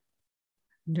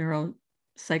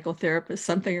 neuropsychotherapist,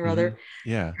 something or other.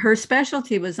 Yeah. Her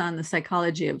specialty was on the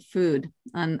psychology of food,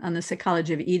 on the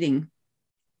psychology of eating.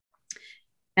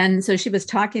 And so she was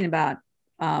talking about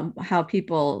how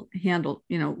people handle,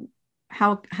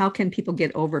 how can people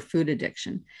get over food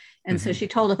addiction? And so she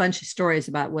told a bunch of stories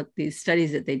about what these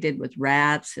studies that they did with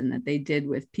rats and that they did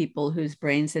with people whose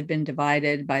brains had been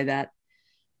divided by that.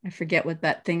 I forget what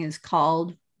that thing is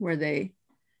called, where they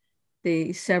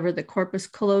sever the corpus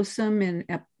callosum in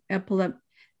epilepsy.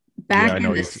 Back in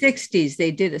the 60s,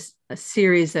 they did a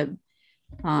series of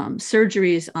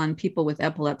surgeries on people with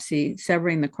epilepsy,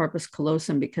 severing the corpus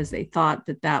callosum because they thought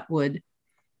that would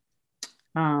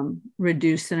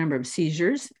reduce the number of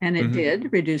seizures. And it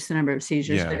did reduce the number of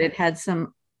seizures, but it had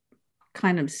some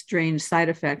kind of strange side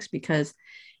effects because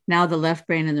now the left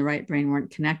brain and the right brain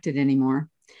weren't connected anymore.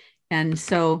 And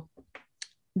so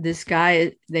this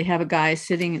guy, they have a guy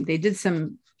sitting, they did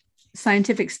some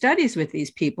scientific studies with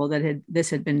these people this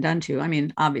had been done to. I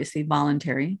mean, obviously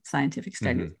voluntary scientific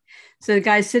studies. So the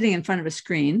guy's sitting in front of a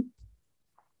screen.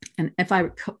 And if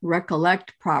I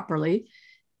recollect properly,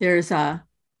 there's on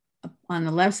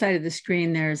the left side of the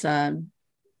screen, there's a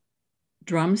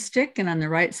drumstick. And on the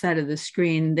right side of the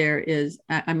screen, there is,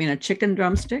 a chicken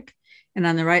drumstick. And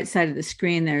on the right side of the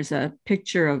screen, there's a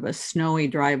picture of a snowy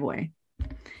driveway. And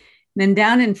then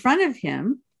down in front of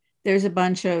him, there's a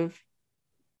bunch of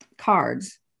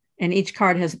cards, and each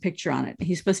card has a picture on it.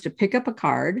 He's supposed to pick up a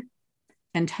card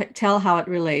and tell how it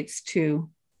relates to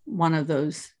one of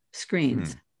those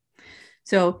screens.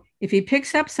 So if he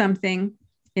picks up something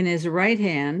in his right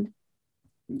hand,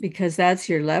 because that's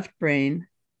your left brain,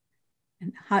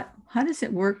 And how does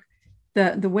it work?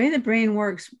 The way the brain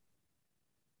works,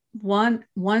 one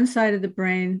side of the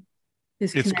brain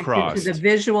is It's connected to crossed.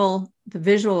 the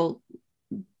visual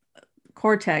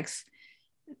cortex,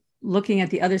 looking at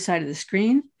the other side of the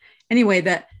screen. Anyway,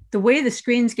 the way the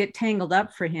screens get tangled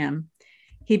up for him,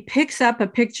 he picks up a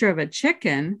picture of a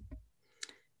chicken,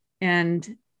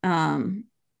 and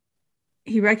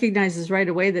he recognizes right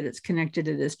away that it's connected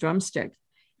to this drumstick.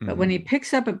 But when he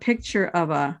picks up a picture of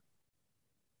a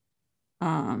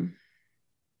oh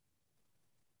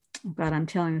God, I'm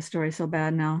telling the story so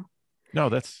bad now. No,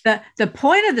 that's the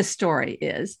point of the story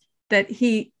is that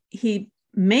he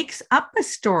makes up a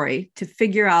story to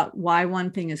figure out why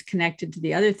one thing is connected to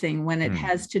the other thing when it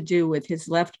has to do with his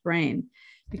left brain,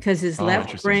 because his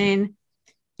left brain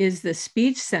is the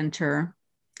speech center.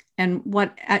 And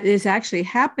what is actually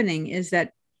happening is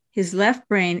that his left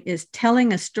brain is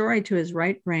telling a story to his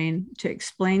right brain to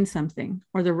explain something,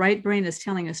 or the right brain is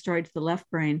telling a story to the left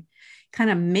brain, kind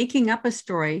of making up a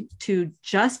story to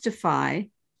justify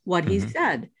what he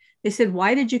said. They said,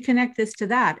 why did you connect this to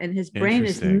that? And his brain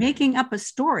is making up a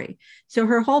story. So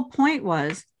her whole point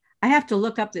was, I have to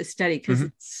look up this study because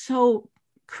it's so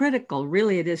critical.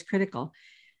 Really, it is critical.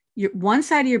 One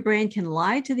side of your brain can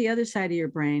lie to the other side of your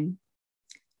brain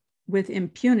with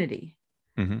impunity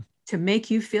to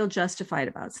make you feel justified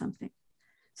about something.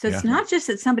 So it's not just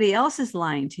that somebody else is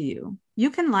lying to you. You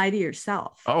can lie to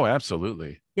yourself. Oh,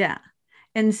 absolutely. Yeah.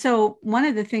 And so one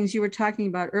of the things you were talking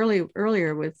about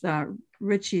earlier with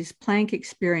Richie's plank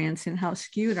experience and how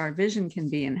skewed our vision can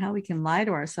be and how we can lie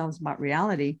to ourselves about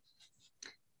reality.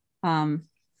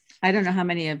 I don't know how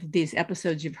many of these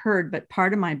episodes you've heard, but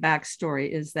part of my backstory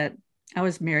is that I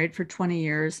was married for 20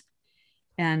 years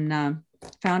and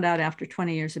found out after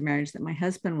 20 years of marriage that my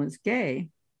husband was gay.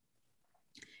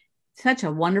 Such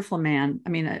a wonderful man. I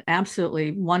mean, an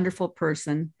absolutely wonderful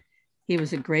person. He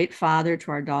was a great father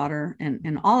to our daughter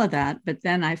and all of that. But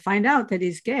then I find out that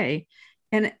he's gay.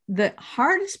 And the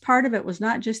hardest part of it was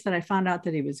not just that I found out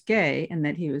that he was gay and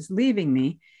that he was leaving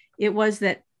me. It was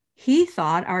that he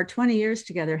thought our 20 years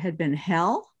together had been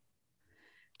hell.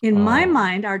 In my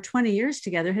mind, our 20 years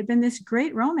together had been this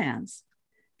great romance,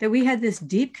 that we had this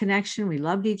deep connection. We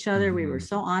loved each other. We were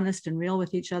so honest and real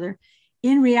with each other.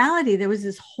 In reality, there was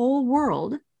this whole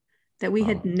world that we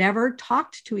had never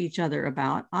talked to each other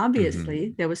about.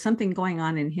 Obviously, there was something going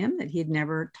on in him that he had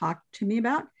never talked to me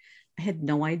about. I had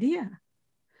no idea.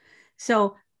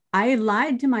 So I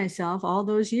lied to myself all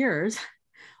those years,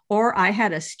 or I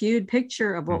had a skewed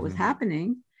picture of what was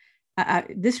happening.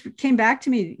 This came back to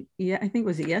me, I think,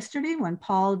 was it yesterday when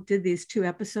Paul did these 2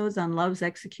 episodes on Love's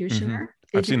Executioner?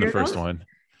 I've seen the first one.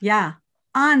 Yeah,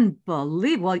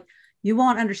 unbelievable. You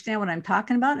won't understand what I'm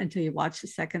talking about until you watch the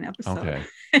second episode. Okay.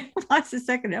 Watch the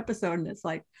second episode and it's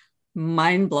like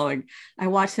mind-blowing. I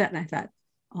watched that and I thought,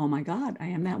 oh my God, I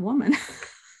am that woman.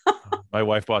 My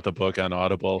wife bought the book on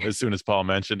Audible as soon as Paul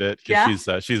mentioned it,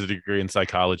 because she's a degree in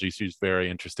psychology. She's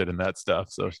very interested in that stuff.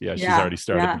 So she's already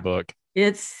started the book.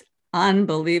 It's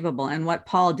unbelievable. And what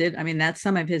Paul did, I mean, that's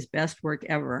some of his best work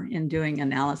ever in doing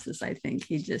analysis. I think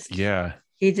he just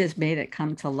made it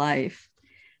come to life.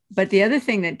 But the other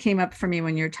thing that came up for me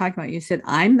when you're talking about, you said,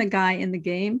 I'm the guy in the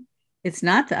game. It's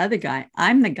not the other guy.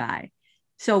 I'm the guy.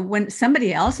 So when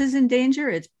somebody else is in danger,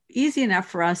 it's easy enough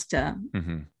for us to,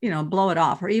 blow it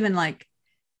off. Or even like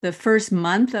the first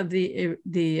month of the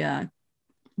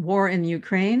war in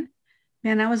Ukraine,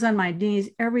 man, I was on my knees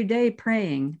every day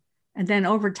praying. And then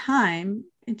over time,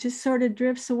 it just sort of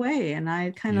drifts away and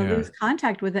I kind of lose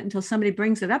contact with it until somebody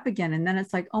brings it up again. And then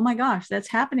it's like, oh my gosh, that's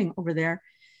happening over there.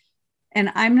 And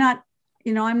I'm not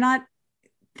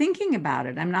thinking about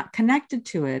it. I'm not connected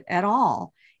to it at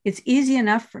all. It's easy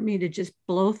enough for me to just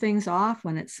blow things off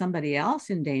when it's somebody else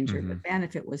in danger. But then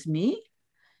if it was me,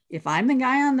 if I'm the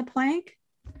guy on the plank,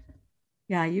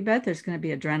 yeah, you bet there's going to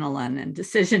be adrenaline and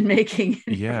decision making.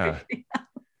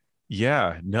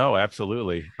 Yeah, no,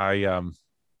 absolutely. I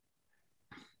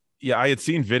had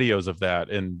seen videos of that,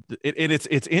 and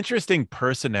it's interesting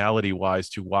personality wise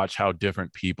to watch how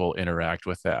different people interact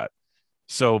with that.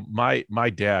 So my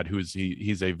dad,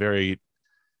 he's a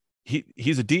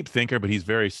deep thinker, but he's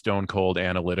very stone cold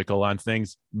analytical on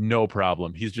things. No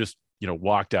problem. He's just,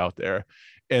 walked out there.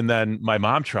 And then my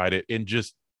mom tried it and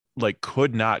just like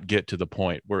could not get to the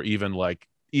point where even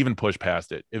push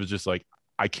past it. It was just like,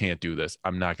 I can't do this.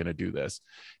 I'm not going to do this.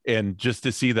 And just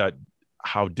to see that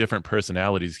how different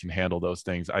personalities can handle those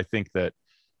things. I think that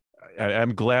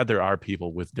I'm glad there are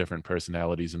people with different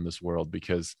personalities in this world,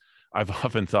 because I've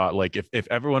often thought, like, if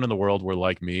everyone in the world were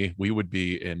like me, we would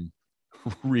be in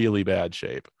really bad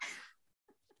shape.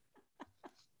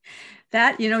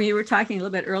 That, you were talking a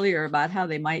little bit earlier about how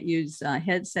they might use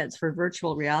headsets for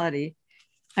virtual reality.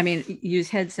 I mean, use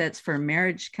headsets for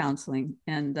marriage counseling.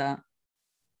 And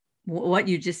what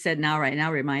you just said right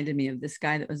now reminded me of this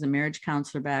guy that was a marriage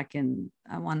counselor back in,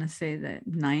 I want to say the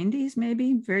 90s,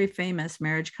 maybe. Very famous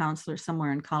marriage counselor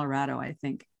somewhere in Colorado, I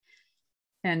think.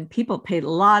 And people paid a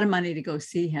lot of money to go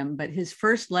see him. But his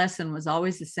first lesson was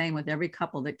always the same with every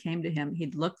couple that came to him.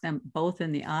 He'd look them both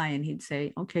in the eye and he'd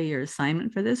say, okay, your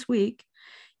assignment for this week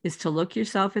is to look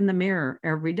yourself in the mirror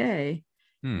every day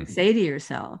and say to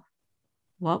yourself,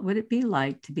 what would it be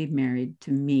like to be married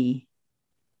to me?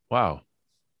 Wow.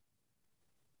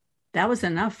 That was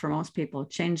enough for most people.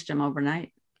 Changed them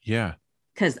overnight. Yeah.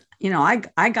 Because,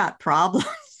 I got problems.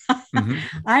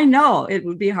 I know it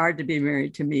would be hard to be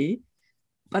married to me.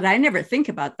 But I never think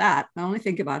about that. I only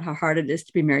think about how hard it is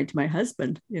to be married to my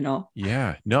husband,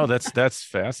 Yeah. No, that's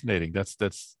fascinating.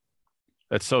 That's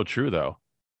so true though.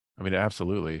 I mean,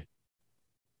 absolutely.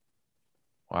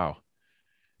 Wow.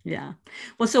 Yeah.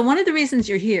 Well, so one of the reasons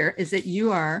you're here is that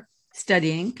you are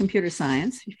studying computer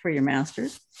science for your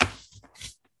master's.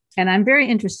 And I'm very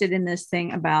interested in this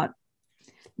thing about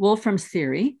Wolfram's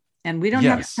theory. And we don't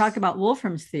have to talk about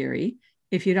Wolfram's theory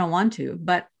if you don't want to,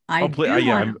 but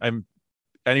I'm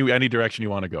any direction you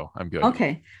want to go. I'm good.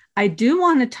 Okay. I do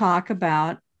want to talk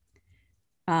about,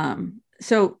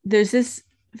 so there's this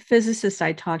physicist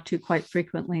I talk to quite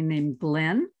frequently named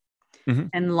Glenn.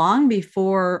 And long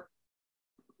before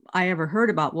I ever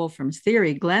heard about Wolfram's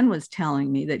theory, Glenn was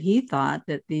telling me that he thought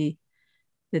that the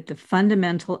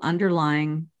fundamental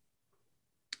underlying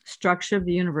structure of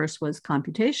the universe was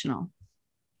computational.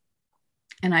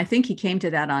 And I think he came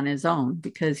to that on his own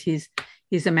because he's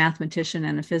a mathematician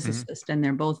and a physicist, and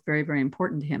they're both very, very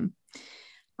important to him.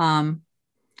 And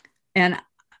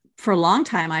for a long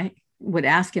time, I would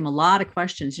ask him a lot of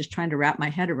questions, just trying to wrap my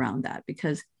head around that,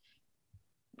 because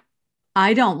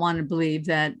I don't want to believe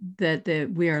that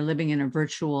we are living in a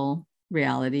virtual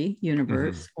reality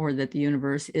universe, or that the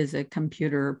universe is a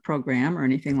computer program or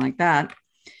anything like that,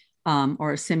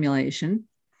 or a simulation.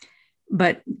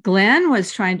 But Glenn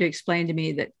was trying to explain to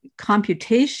me that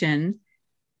computation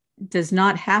does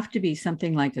not have to be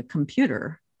something like a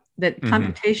computer, that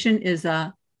computation is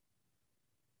I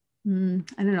don't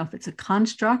know if it's a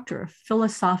construct or a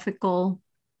philosophical.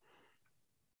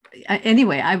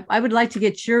 Anyway, I would like to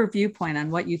get your viewpoint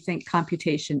on what you think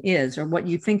computation is, or what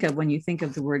you think of when you think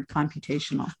of the word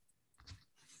computational.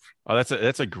 Oh,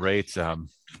 that's a great, I'm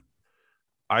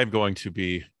going to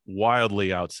be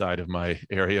wildly outside of my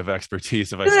area of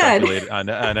expertise if I speculate on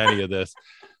any of this.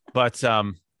 But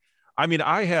I mean,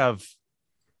 I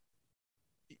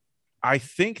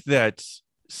think that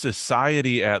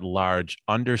society at large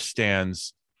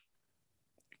understands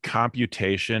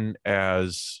computation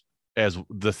as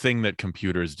the thing that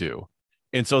computers do.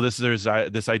 And so there's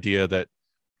this idea that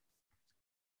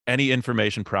any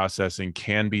information processing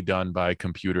can be done by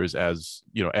computers as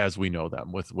we know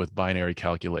them, with binary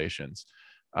calculations,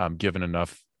 given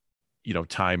enough,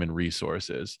 time and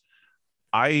resources.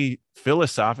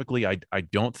 Philosophically, I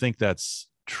don't think that's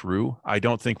true. I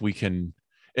don't think we can,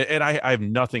 and I have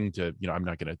nothing to, I'm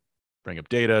not going to bring up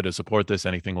data to support this,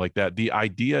 anything like that. The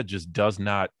idea just does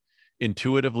not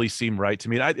intuitively seem right to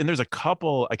me. And there's a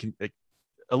couple,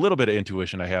 a little bit of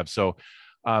intuition I have. So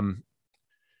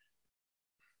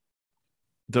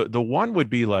the one would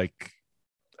be like,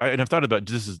 and I've thought about,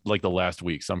 this is like the last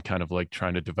week, so I'm kind of like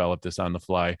trying to develop this on the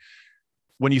fly.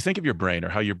 When you think of your brain, or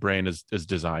how your brain is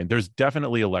designed, there's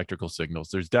definitely electrical signals.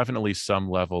 There's definitely some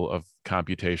level of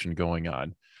computation going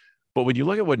on. But when you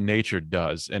look at what nature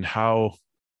does and how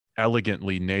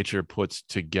elegantly nature puts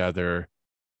together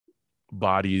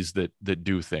bodies that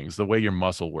do things, the way your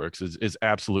muscle works is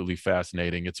absolutely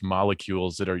fascinating. It's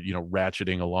molecules that are,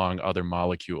 ratcheting along other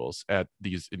molecules at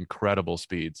these incredible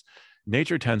speeds.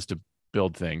 Nature tends to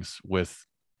build things with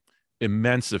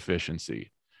immense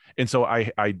efficiency. And so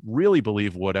I really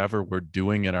believe whatever we're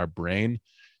doing in our brain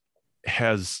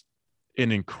has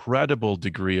an incredible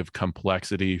degree of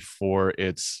complexity for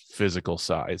its physical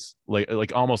size,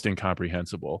 like almost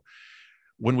incomprehensible.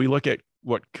 When we look at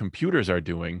what computers are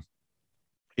doing,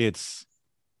 it's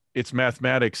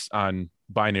mathematics on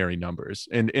binary numbers,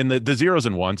 and the zeros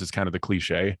and ones is kind of the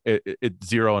cliche.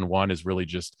 0 and 1 is really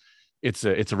just, it's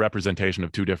a representation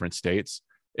of two different states.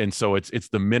 And so it's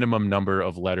the minimum number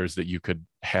of letters that you could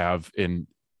have in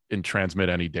transmit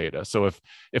any data. So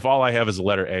if all I have is a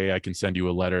letter A, I can send you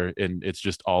a letter and it's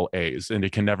just all A's, and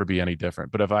it can never be any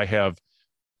different. But if I have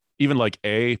even like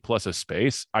A plus a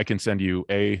space, I can send you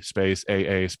A space,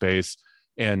 A space.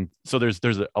 And so there's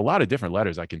a lot of different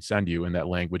letters I can send you in that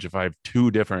language if I have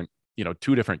two different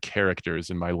two different characters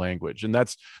in my language. And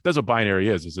that's what binary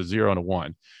is. It's a 0 and a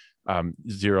 1.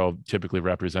 0 typically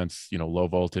represents, low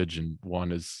voltage, and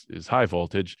 1 is high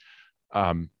voltage.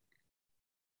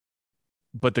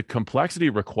 But the complexity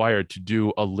required to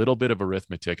do a little bit of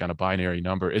arithmetic on a binary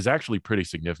number is actually pretty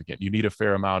significant. You need a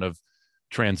fair amount of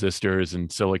transistors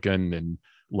and silicon and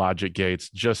logic gates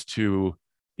just to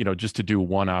do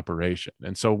one operation.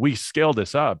 And so we scale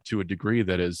this up to a degree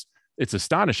that it's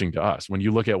astonishing to us when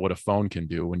you look at what a phone can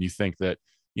do, when you think that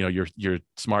your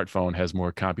smartphone has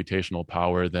more computational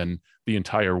power than the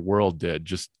entire world did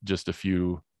just a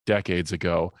few decades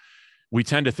ago. We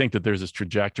tend to think that there's this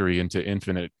trajectory into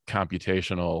infinite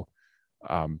computational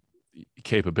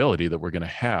capability that we're going to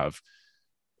have.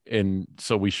 And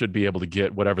so we should be able to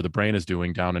get whatever the brain is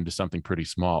doing down into something pretty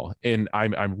small. And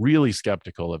I'm really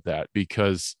skeptical of that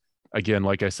because, again,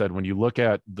 like I said, when you look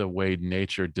at the way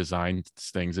nature designs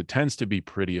things, it tends to be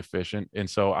pretty efficient. And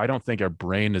so I don't think our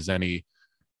brain is any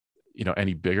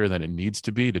bigger than it needs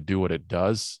to be to do what it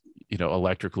does,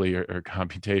 electrically or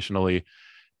computationally.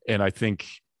 And I think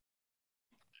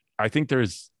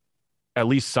there's at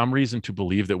least some reason to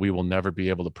believe that we will never be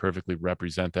able to perfectly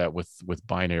represent that with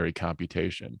binary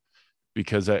computation,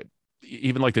 because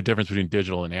even like the difference between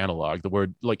digital and analog, the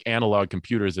word like analog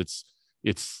computers, it's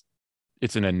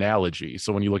an analogy.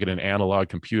 So when you look at an analog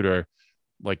computer,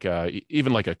 like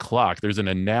even like a clock, there's an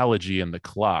analogy in the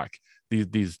clock.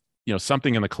 These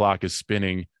something in the clock is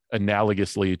spinning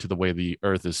analogously to the way the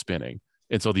earth is spinning.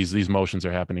 And so these motions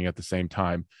are happening at the same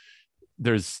time.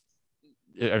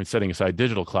 Setting aside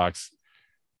digital clocks,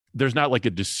 there's not like a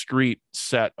discrete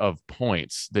set of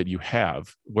points that you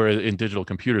have, where in digital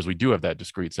computers, we do have that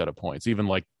discrete set of points. Even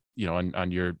like,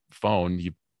 on your phone,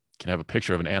 you can have a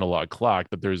picture of an analog clock,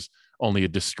 but there's only a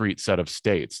discrete set of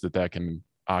states that can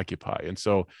occupy. And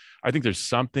so I think there's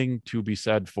something to be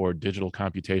said for digital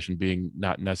computation being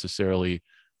not necessarily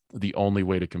the only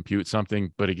way to compute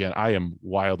something. But again, I am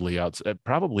wildly outside.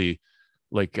 Probably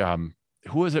like,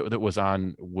 who was it that was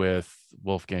on with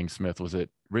Wolfgang Smith? Was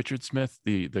it Richard Smith,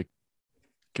 the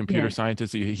computer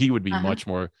scientist? He would be much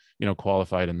more,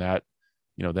 qualified in that,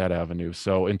 that avenue.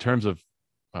 So in terms of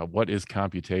what is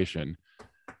computation,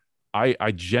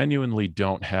 I genuinely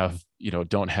don't have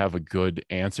a good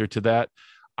answer to that.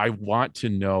 I want to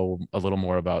know a little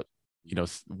more about,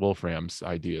 Wolfram's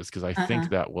ideas, because I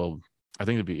think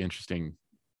it'd be interesting.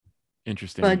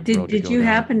 But did you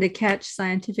happen to catch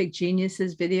Scientific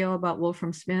Genius's video about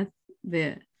Wolfram Smith,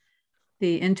 the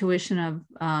intuition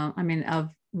of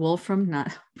Wolfram,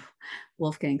 not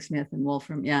Wolfgang Smith and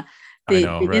Wolfram? Yeah,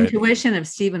 the intuition of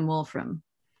Stephen Wolfram.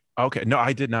 Okay, no,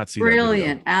 I did not see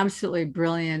brilliant, absolutely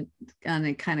brilliant, and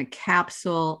a kind of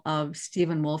capsule of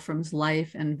Stephen Wolfram's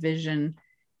life and vision,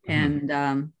 and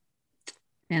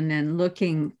then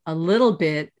looking a little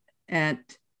bit at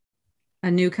a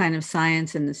new kind of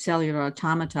science in the cellular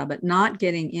automata, but not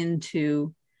getting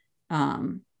into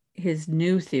his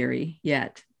new theory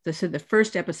yet. So the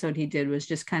first episode he did was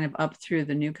just kind of up through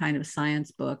the new kind of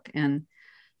science book, and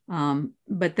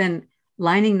but then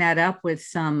lining that up with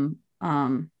some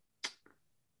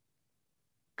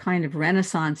kind of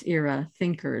Renaissance era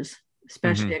thinkers,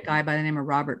 especially a guy by the name of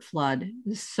Robert Flood.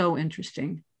 Is so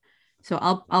interesting. So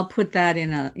I'll put that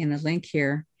in a link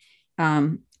here.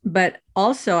 But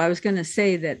also, I was going to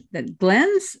say that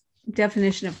Glenn's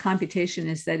definition of computation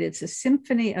is that it's a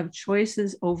symphony of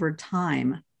choices over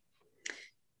time.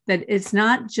 That it's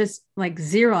not just like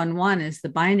 0 and 1 is the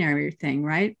binary thing,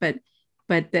 right? But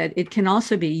that it can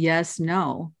also be yes,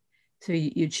 no. So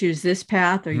you choose this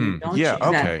path or you don't choose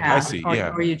that path. I see.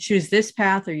 Or you choose this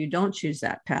path or you don't choose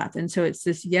that path. And so it's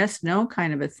this yes, no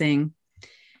kind of a thing.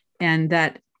 And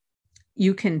that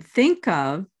you can think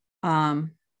of,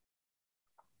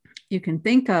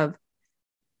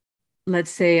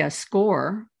 let's say, a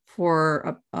score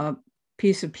for a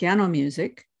piece of piano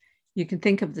music. You can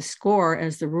think of the score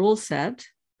as the rule set,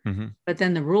 but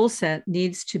then the rule set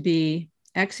needs to be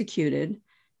executed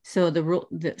so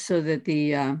that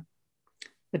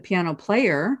the piano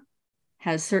player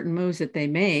has certain moves that they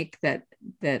make that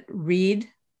read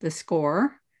the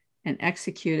score and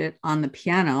execute it on the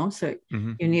piano. So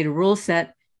you need a rule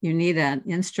set, you need an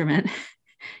instrument,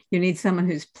 you need someone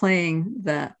who's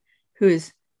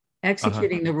who's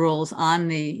executing the rules on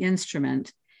the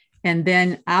instrument. And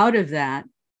then out of that,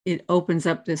 it opens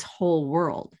up this whole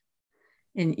world.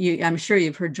 And I'm sure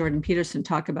you've heard Jordan Peterson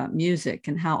talk about music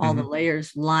and how all the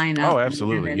layers line up. Oh,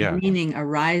 absolutely. And meaning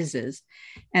arises.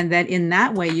 And that in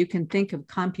that way, you can think of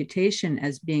computation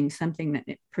as being something that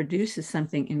it produces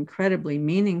something incredibly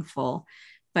meaningful,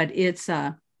 but it's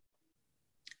a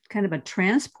kind of a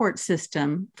transport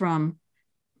system from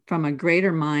from a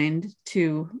greater mind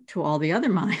to all the other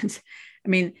minds. I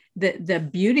mean, the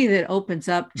beauty that opens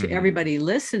up to everybody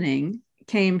listening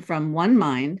came from one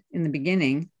mind in the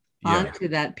beginning onto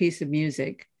that piece of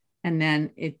music, and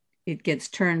then it gets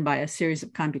turned by a series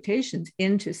of computations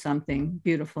into something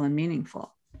beautiful and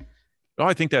meaningful. Oh,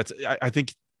 I think that's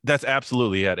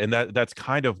absolutely it. And that's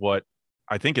kind of what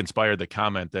I think inspired the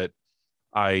comment that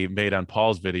I made on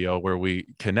Paul's video where we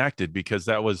connected, because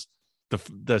that was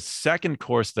the second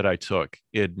course that I took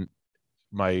in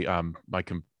my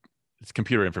it's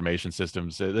computer information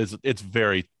systems. It's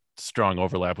very strong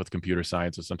overlap with computer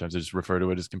science, so sometimes I just refer to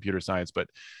it as computer science. But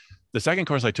the second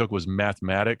course I took was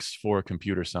mathematics for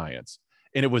computer science,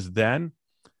 and it was then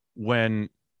when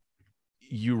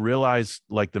you realize,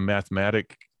 like, the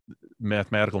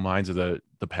mathematical minds of the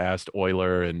past,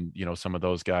 Euler and some of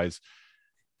those guys,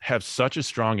 have such a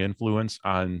strong influence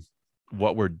on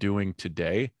what we're doing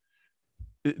today.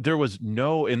 There was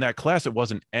in that class, it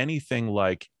wasn't anything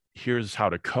like, here's how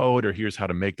to code or here's how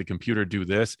to make the computer do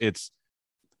this. It's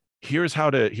here's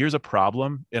a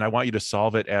problem, and I want you to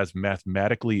solve it as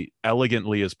mathematically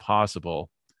elegantly as possible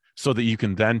so that you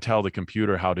can then tell the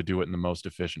computer how to do it in the most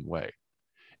efficient way.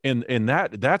 And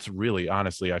that's really,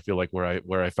 honestly, I feel like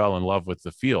where I fell in love with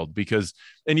the field, because,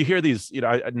 and you hear these,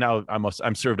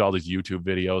 I'm served all these YouTube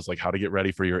videos, like how to get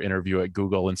ready for your interview at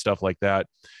Google and stuff like that.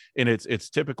 And it's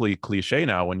typically cliche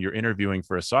now when you're interviewing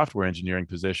for a software engineering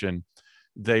position,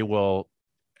 they will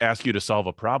ask you to solve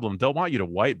a problem. They'll want you to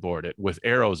whiteboard it with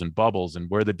arrows and bubbles and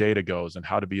where the data goes and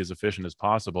how to be as efficient as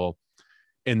possible,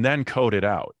 and then code it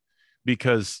out,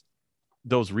 because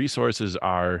those resources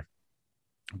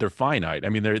they're finite. I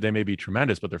mean, they may be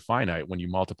tremendous, but they're finite when you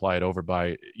multiply it over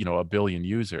by, a billion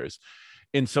users.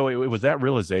 And so it was that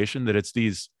realization that it's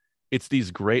these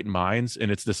great minds, and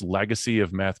it's this legacy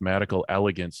of mathematical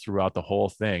elegance throughout the whole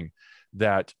thing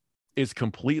that is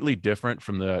completely different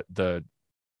from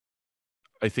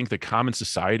I think the common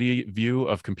society view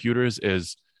of computers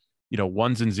is,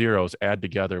 ones and zeros add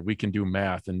together, we can do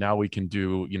math, and now we can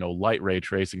do, light ray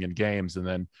tracing in games. And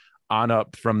then on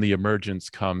up from the emergence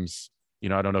comes,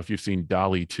 I don't know if you've seen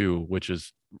DALL-E 2, which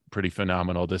is pretty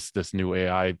phenomenal. This new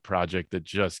AI project that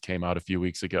just came out a few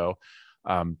weeks ago.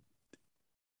 But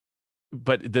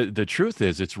the truth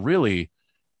is, it's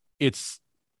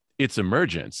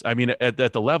emergence. I mean,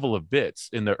 at the level of bits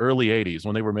in the early 80s,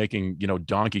 when they were making,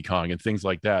 Donkey Kong and things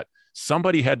like that,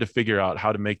 somebody had to figure out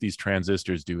how to make these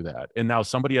transistors do that. And now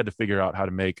somebody had to figure out how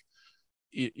to make,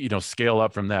 scale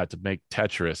up from that to make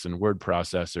Tetris and word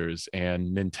processors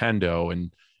and Nintendo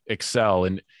and Excel.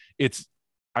 And it's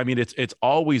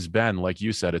always been, like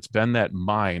you said, it's been that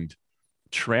mind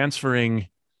transferring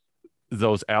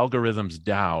those algorithms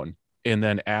down and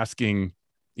then asking,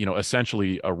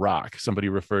 essentially a rock. Somebody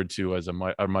referred to as a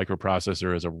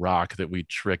microprocessor as a rock that we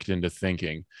tricked into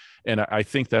thinking. And I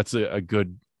think that's a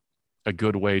good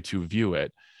way to view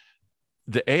it.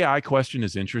 The AI question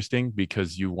is interesting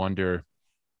because you wonder,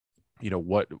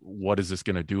 what is this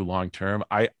going to do long term?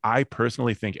 I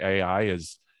personally think AI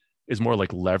is more like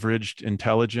leveraged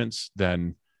intelligence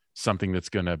than something that's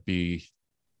going to be,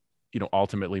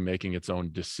 ultimately making its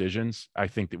own decisions. I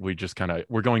think that we're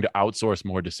going to outsource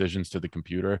more decisions to the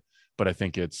computer, but I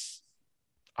think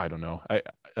I don't know.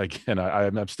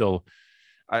 I'm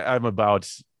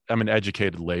an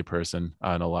educated layperson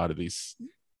on a lot of these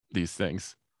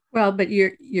things. Well, but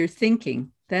you're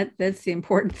thinking. That's the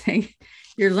important thing.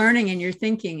 You're learning and you're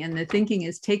thinking, and the thinking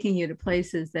is taking you to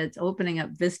places that's opening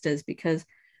up vistas. Because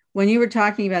when you were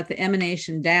talking about the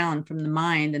emanation down from the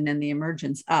mind and then the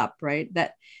emergence up, right?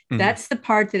 That's the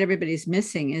part that everybody's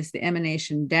missing, is the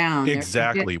emanation down.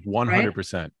 Exactly.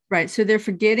 100%. Right. So they're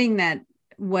forgetting that,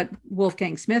 what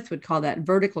Wolfgang Smith would call that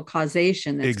vertical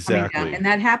causation that's coming down. And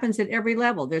that happens at every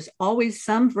level. There's always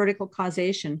some vertical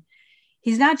causation.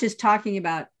 He's not just talking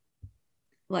about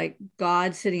like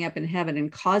God sitting up in heaven and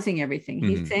causing everything.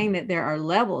 He's saying that there are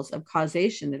levels of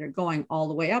causation that are going all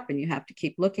the way up, and you have to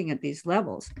keep looking at these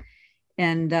levels.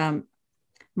 And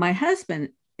my husband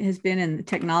has been in the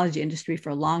technology industry for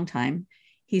a long time.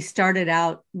 He started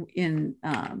out in,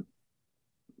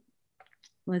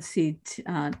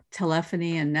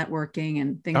 telephony and networking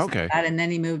and things like that. And then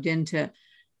he moved into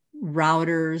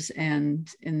routers and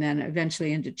then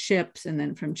eventually into chips. And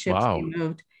then from chips, he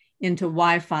moved into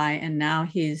Wi-Fi, and now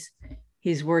he's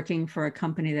working for a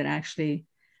company that actually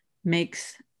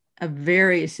makes a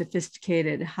very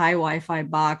sophisticated high Wi-Fi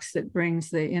box that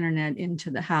brings the internet into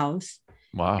the house.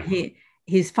 Wow.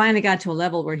 He's finally got to a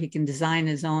level where he can design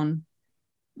his own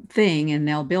thing, and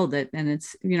they'll build it. And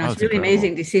it's, it's really incredible.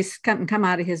 Amazing to see something come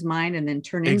out of his mind and then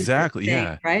turn into exactly.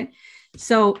 Yeah. Right.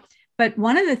 So, But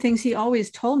one of the things he always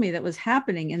told me that was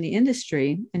happening in the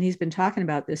industry, and he's been talking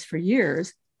about this for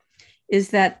years,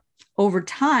 is that over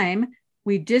time,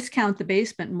 we discount the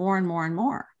basement more and more and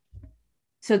more.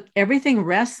 So everything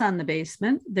rests on the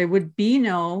basement. There would be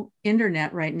no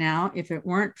internet right now if it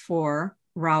weren't for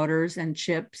routers and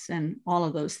chips and all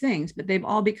of those things, but they've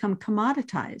all become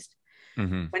commoditized.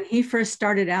 Mm-hmm. When he first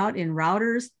started out in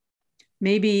routers,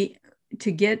 maybe to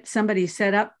get somebody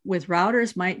set up with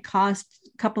routers might cost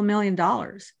a couple $1 million.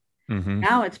 Mm-hmm.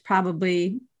 Now it's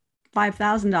probably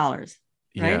 $5,000, right?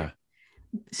 Yeah.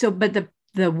 So, but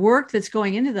the work that's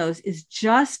going into those is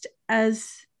just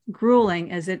as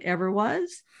grueling as it ever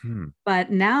was. But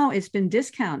now it's been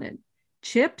discounted.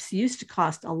 Chips used to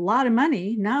cost a lot of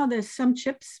money. Now there's some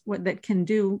chips that can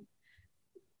do,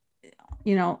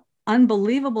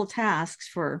 unbelievable tasks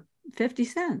for 50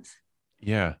 cents.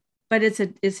 Yeah. But it's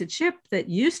a chip that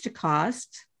used to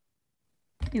cost,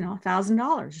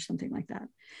 $1,000 or something like that.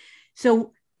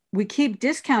 So we keep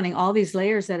discounting all these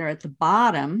layers that are at the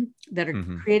bottom that are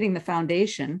creating the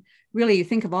foundation. Really, you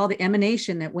think of all the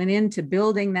emanation that went into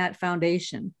building that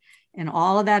foundation, and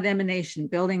all of that emanation,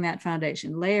 building that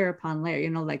foundation, layer upon layer,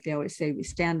 like they always say, we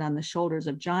stand on the shoulders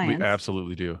of giants. We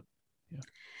absolutely do. Yeah.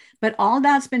 But all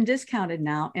that's been discounted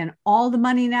now, and all the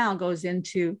money now goes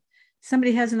into,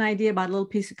 somebody has an idea about a little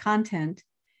piece of content,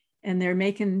 and they're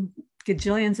making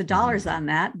gajillions of dollars on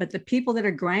that. But the people that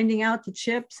are grinding out the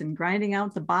chips and grinding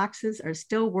out the boxes are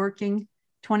still working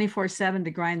 24/7 to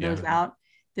grind those out.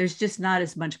 There's just not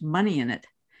as much money in it.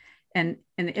 And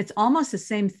it's almost the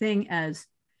same thing as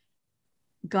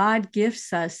God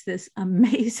gifts us this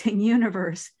amazing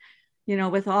universe,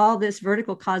 with all this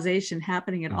vertical causation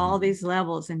happening at all these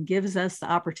levels, and gives us the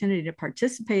opportunity to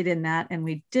participate in that. And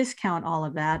we discount all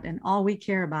of that. And all we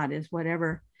care about is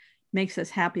whatever makes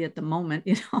us happy at the moment,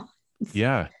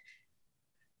 Yeah.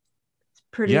 It's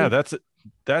pretty. Yeah.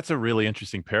 That's a really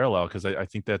interesting parallel, because I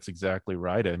think that's exactly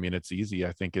right. I mean, it's easy,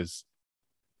 I think, as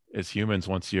humans,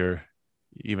 once you're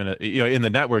even in the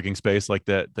networking space, like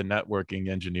the networking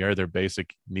engineer, their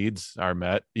basic needs are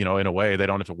met, in a way. They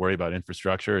don't have to worry about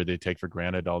infrastructure, or they take for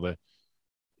granted all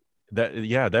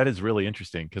that is really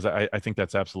interesting, because I think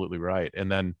that's absolutely right. And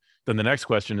then the next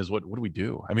question is, what do we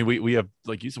do? I mean, we have,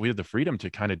 like you said, we have the freedom to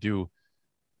kind of do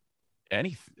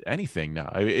anything now.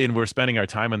 And we're spending our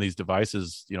time on these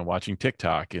devices, watching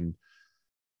TikTok. And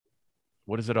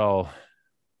what is it all,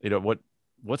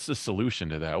 what's the solution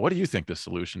to that? What do you think the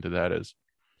solution to that is?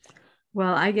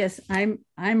 Well, I guess I'm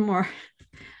more,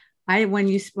 when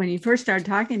you first started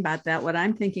talking about that, what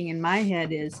I'm thinking in my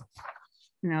head is,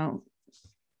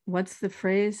 what's the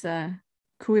phrase?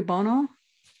 Cui bono?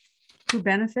 Who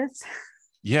benefits?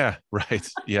 Yeah, right.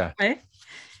 Yeah. Right?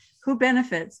 Who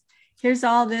benefits? There's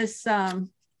all this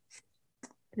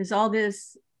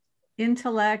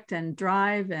intellect and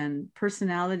drive and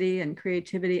personality and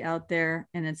creativity out there,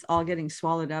 and it's all getting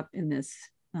swallowed up in this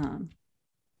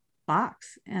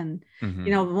box. And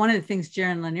one of the things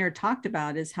Jaron Lanier talked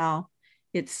about is how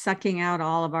it's sucking out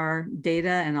all of our data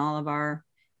and all of our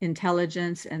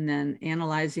intelligence, and then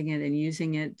analyzing it and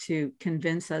using it to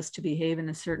convince us to behave in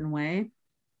a certain way.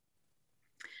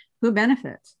 Who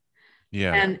benefits?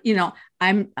 Yeah. And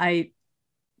I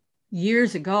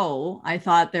years ago, I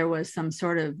thought there was some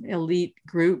sort of elite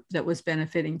group that was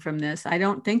benefiting from this. I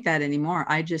don't think that anymore.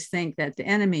 I just think that the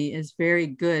enemy is very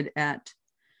good at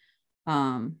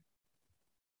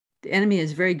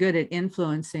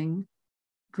influencing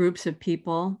groups of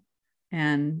people,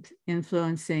 and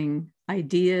influencing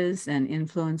ideas, and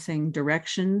influencing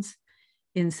directions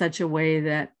in such a way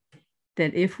that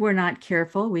if we're not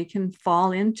careful, we can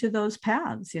fall into those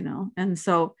paths, And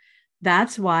so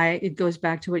that's why it goes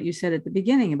back to what you said at the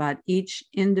beginning about each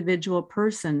individual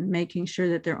person making sure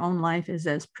that their own life is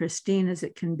as pristine as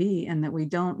it can be, and that we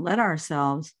don't let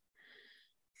ourselves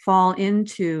fall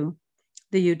into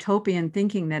the utopian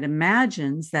thinking that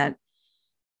imagines that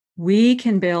we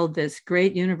can build this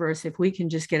great universe if we can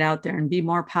just get out there and be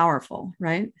more powerful,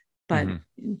 right?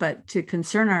 But to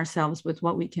concern ourselves with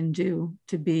what we can do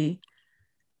to be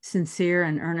sincere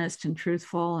and earnest and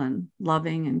truthful and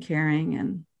loving and caring.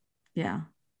 And I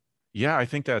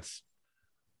think that's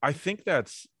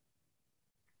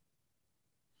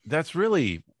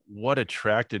really what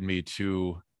attracted me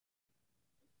to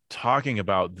talking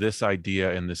about this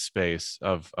idea in this space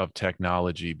of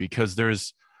technology, because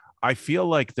I feel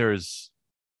like there's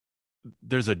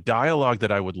a dialogue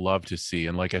that I would love to see.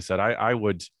 And like I said, I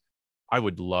would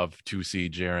love to see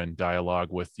Jaron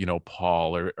dialogue with,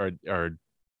 Paul or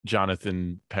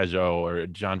Jonathan Peugeot or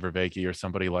John Vervaeke or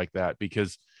somebody like that,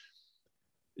 because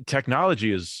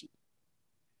technology is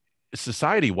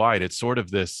society-wide. It's sort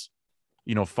of this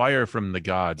fire from the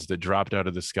gods that dropped out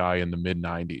of the sky in the mid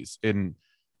 90s. And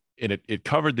it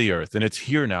covered the earth, and it's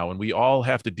here now, and we all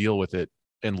have to deal with it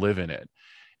and live in it.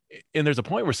 And there's a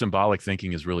point where symbolic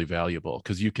thinking is really valuable,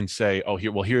 because you can say, oh,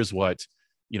 here's what,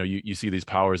 you see these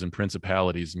powers and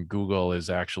principalities, and Google is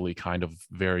actually kind of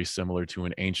very similar to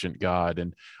an ancient god.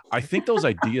 And I think those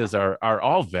ideas are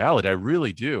all valid. I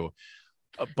really do.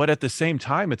 But at the same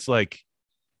time, it's like,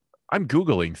 I'm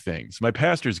Googling things. My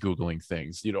pastor's Googling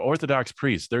things, Orthodox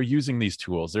priests, they're using these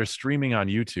tools. They're streaming on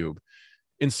YouTube.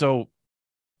 And so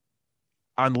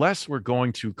unless we're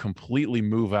going to completely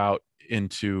move out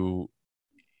into,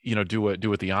 do what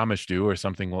the Amish do or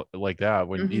something like that,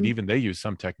 when Mm-hmm. even they use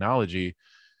some technology,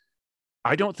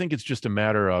 I don't think it's just a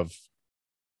matter of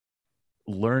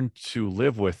learn to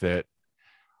live with it.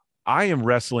 I am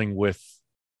wrestling with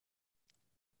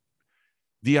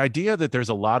the idea that there's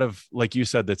a lot of, like you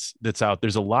said, that's out.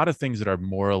 There's a lot of things that are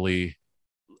morally,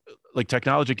 like,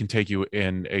 technology can take you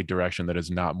in a direction that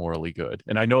is not morally good.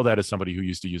 And I know that as somebody who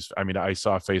used to use, I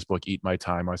saw Facebook eat my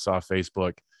time. I saw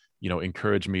Facebook,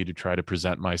 encourage me to try to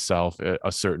present myself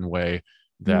a certain way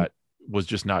that was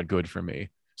just not good for me.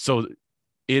 So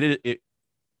it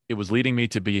was leading me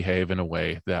to behave in a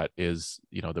way that is,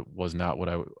 that was not what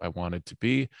I wanted to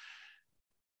be.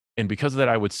 And because of that,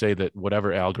 I would say that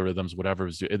whatever algorithms, whatever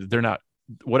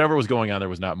was going on there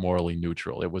was not morally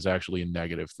neutral. It was actually a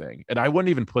negative thing. And I wouldn't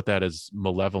even put that as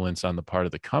malevolence on the part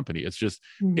of the company. It's just,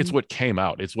 it's what came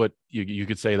out. It's what you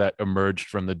could say that emerged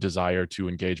from the desire to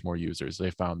engage more users.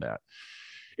 They found that.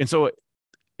 And so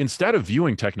instead of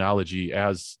viewing technology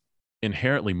as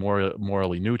inherently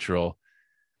morally neutral,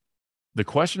 the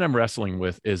question I'm wrestling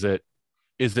with is it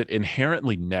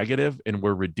inherently negative and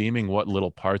we're redeeming what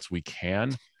little parts we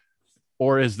can?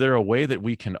 Or is there a way that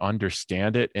we can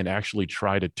understand it and actually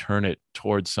try to turn it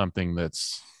towards something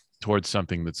that's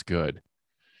good?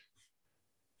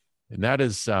 And that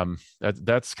is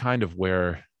that's kind of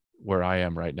where I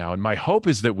am right now. And my hope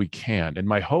is that we can. And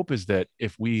my hope is that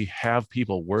if we have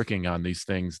people working on these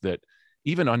things that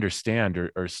even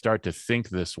understand or start to think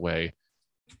this way,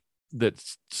 that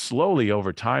slowly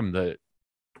over time that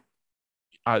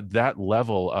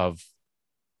level of,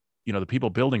 the people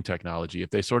building technology, if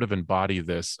they sort of embody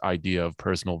this idea of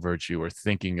personal virtue or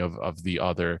thinking of the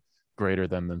other greater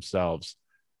than themselves,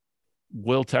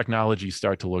 will technology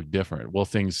start to look different? Will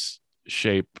things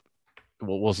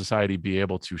will society be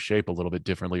able to shape a little bit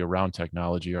differently around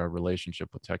technology, our relationship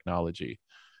with technology?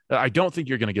 I don't think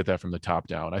you're going to get that from the top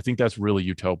down. I think that's really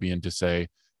utopian to say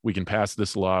we can pass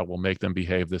this law, we'll make them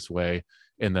behave this way,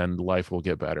 and then life will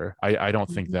get better. I don't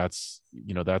think that's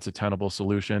a tenable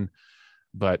solution.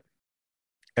 But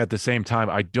at the same time,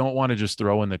 I don't want to just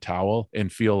throw in the towel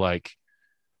and feel like,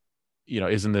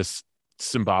 isn't this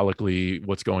symbolically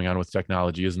what's going on with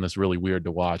technology? Isn't this really weird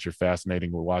to watch or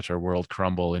fascinating to watch our world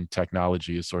crumble? And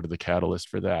technology is sort of the catalyst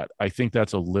for that. I think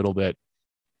that's a little bit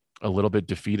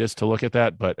defeatist to look at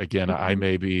that. But again, I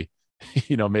may be,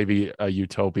 maybe a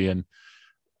utopian,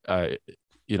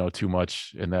 too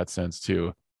much in that sense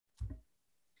too.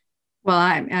 Well,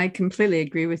 I completely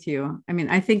agree with you. I mean,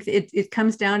 I think it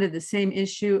comes down to the same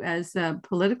issue as the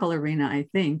political arena, I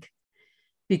think,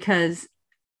 because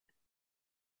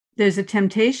there's a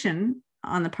temptation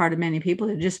on the part of many people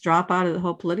to just drop out of the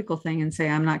whole political thing and say,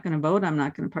 I'm not going to vote. I'm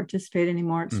not going to participate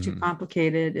anymore. It's too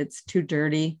complicated. It's too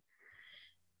dirty.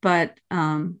 But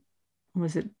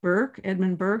was it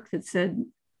Edmund Burke, that said,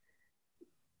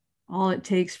 all it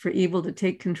takes for evil to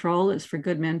take control is for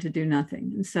good men to do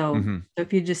nothing. And so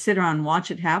if you just sit around and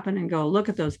watch it happen and go, look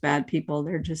at those bad people,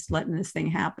 they're just letting this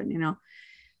thing happen,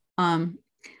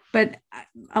 But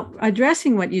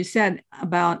addressing what you said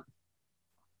about,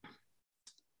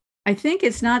 I think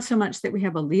it's not so much that we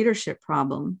have a leadership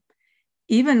problem,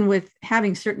 even with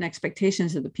having certain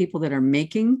expectations of the people that are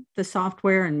making the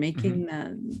software and making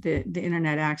the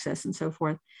internet access and so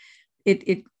forth.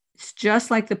 It's just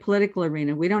like the political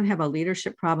arena. We don't have a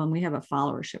leadership problem. We have a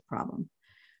followership problem.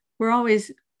 We're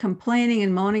always complaining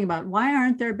and moaning about why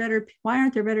aren't there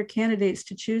better candidates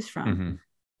to choose from?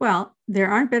 Well,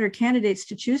 there aren't better candidates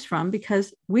to choose from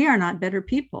because we are not better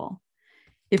people.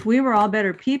 If we were all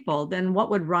better people, then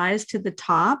what would rise to the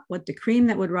top, the cream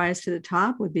that would rise to the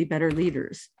top would be better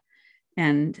leaders.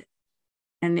 And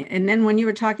then when you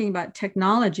were talking about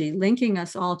technology linking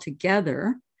us all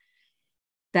together,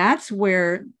 that's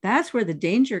where the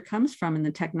danger comes from in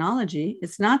the technology.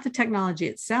 It's not the technology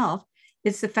itself.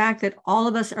 It's the fact that all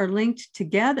of us are linked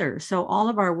together. So all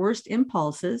of our worst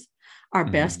impulses, our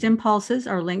best impulses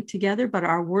are linked together, but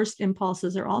our worst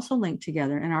impulses are also linked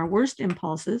together. And our worst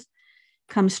impulses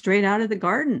come straight out of the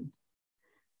garden,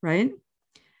 right?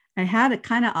 I had a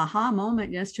kind of aha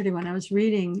moment yesterday when I was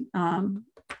reading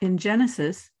in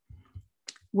Genesis,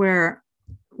 where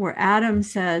Adam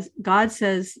says, God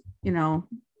says, well,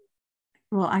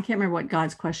 I can't remember what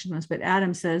God's question was, but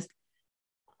Adam says,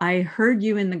 I heard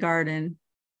you in the garden.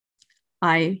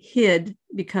 I hid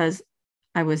because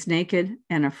I was naked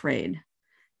and afraid.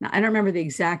 Now, I don't remember the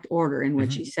exact order in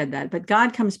which he said that, but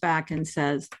God comes back and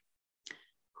says,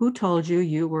 who told you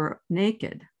you were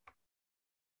naked?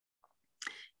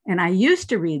 And I used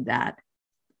to read that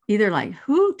either like,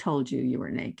 who told you you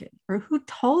were naked, or who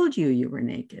told you you were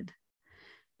naked?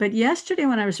 But yesterday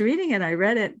when I was reading it, I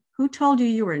read it, who told you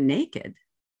you were naked?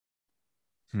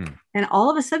 And all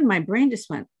of a sudden my brain just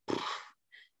went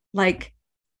like,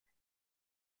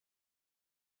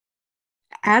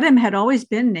 Adam had always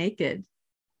been naked,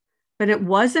 but it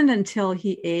wasn't until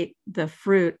he ate the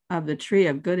fruit of the tree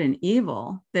of good and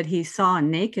evil that he saw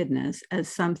nakedness as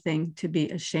something to be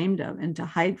ashamed of and to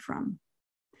hide from.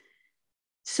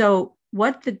 So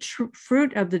what the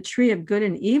fruit of the tree of good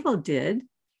and evil did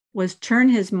was turn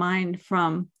his mind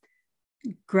from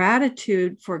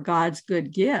gratitude for God's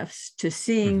good gifts to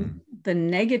seeing the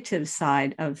negative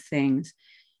side of things.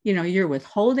 You're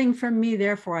withholding from me,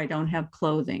 therefore I don't have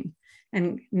clothing.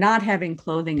 And not having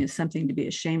clothing is something to be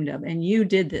ashamed of. And you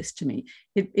did this to me.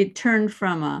 It turned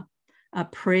from a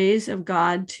praise of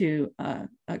God to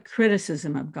a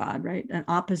criticism of God, right? An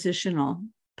oppositional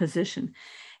position.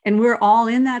 And we're all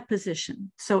in that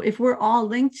position. So if we're all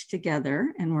linked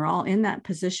together and we're all in that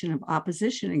position of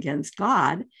opposition against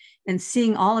God and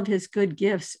seeing all of his good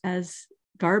gifts as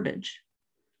garbage,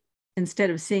 instead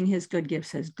of seeing his good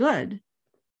gifts as good,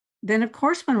 then of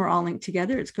course, when we're all linked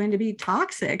together, it's going to be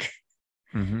toxic.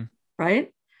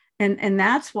 Right. And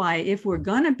that's why if we're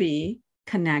going to be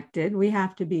connected, we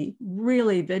have to be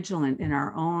really vigilant in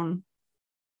our own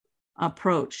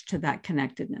approach to that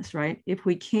connectedness. Right. If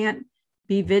we can't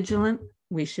be vigilant,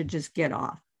 we should just get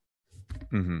off.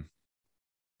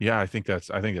 Yeah, I think that's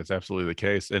absolutely the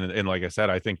case. And like I said,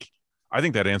 I think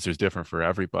that answer is different for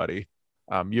everybody.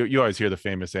 You always hear the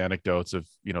famous anecdotes of,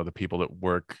 the people that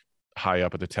work high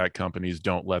up at the tech companies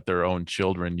don't let their own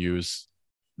children use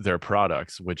their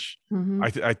products, which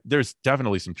there's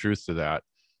definitely some truth to that.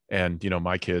 And,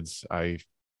 my kids, I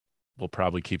will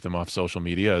probably keep them off social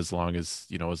media as long as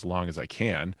I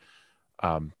can,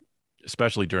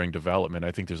 especially during development.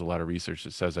 I think there's a lot of research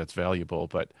that says that's valuable,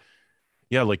 but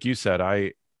yeah, like you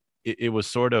said, it was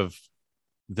sort of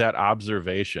that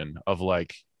observation of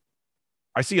like,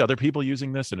 I see other people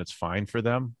using this and it's fine for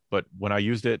them, but when I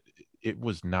used it, it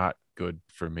was not good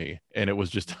for me. And it was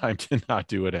just time to not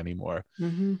do it anymore.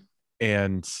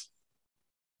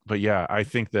 But yeah, I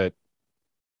think that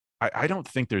I don't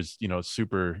think there's,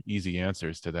 super easy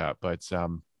answers to that, but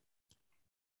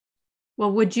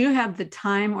well, would you have the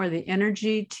time or the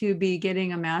energy to be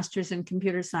getting a master's in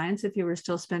computer science if you were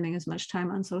still spending as much time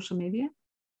on social media?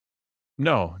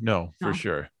 No, for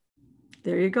sure.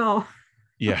 There you go.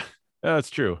 Yeah, that's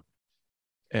true.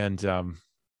 And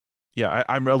yeah,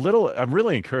 I'm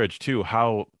really encouraged too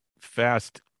how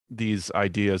fast these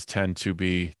ideas tend to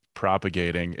be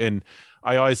propagating. And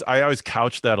I always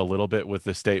couch that a little bit with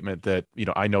the statement that,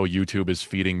 I know YouTube is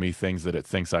feeding me things that it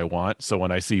thinks I want. So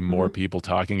when I see more people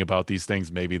talking about these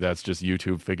things, maybe that's just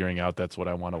YouTube figuring out that's what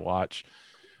I want to watch.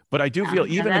 But I do feel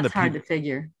even in the hard to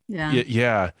figure.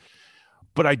 Yeah.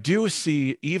 But I do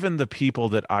see even the people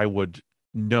that I would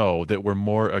know that were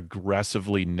more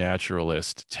aggressively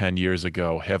naturalist 10 years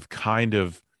ago have kind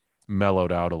of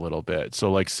mellowed out a little bit.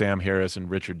 So like Sam Harris and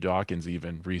Richard Dawkins,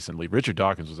 even recently. Richard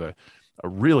Dawkins was a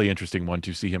really interesting one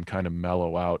to see him kind of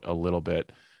mellow out a little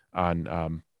bit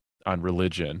on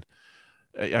religion.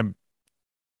 I'm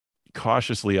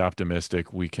cautiously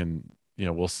optimistic we can,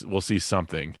 we'll see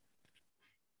something.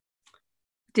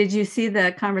 Did you see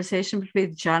the conversation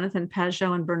between Jonathan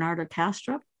Pageau and Bernardo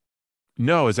Castro?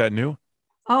 No, is that new?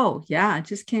 Oh, yeah. It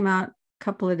just came out a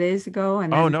couple of days ago.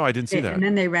 And then, no, I didn't see that. And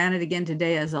then they ran it again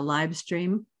today as a live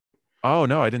stream. Oh,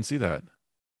 no, I didn't see that.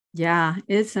 Yeah,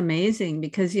 it's amazing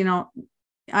because,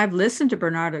 I've listened to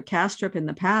Bernardo Castro in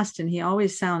the past, and he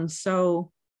always sounds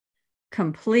so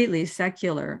completely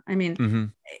secular. I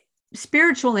mean,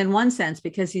 spiritual in one sense,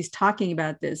 because he's talking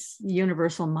about this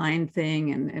universal mind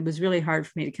thing. And it was really hard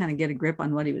for me to kind of get a grip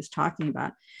on what he was talking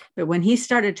about. But when he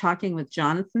started talking with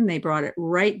Jonathan, they brought it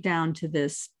right down to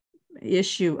this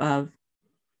issue of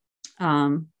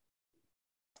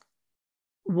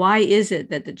why is it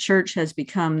that the church has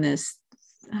become this,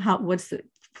 what's the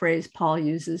phrase Paul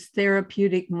uses,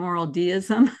 therapeutic moral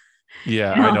deism?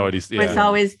 Yeah, I know what he's, yeah. It's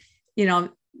always,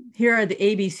 here are the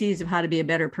ABCs of how to be a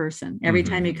better person. Every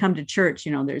time you come to church,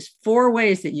 there's 4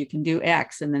 ways that you can do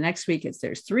X. And the next week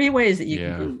there's 3 ways that you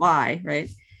can do Y, right?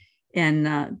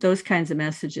 And those kinds of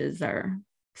messages are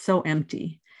so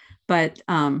empty. But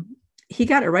he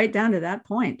got it right down to that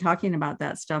point, talking about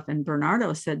that stuff. And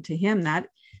Bernardo said to him that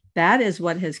is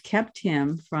what has kept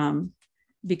him from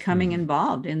becoming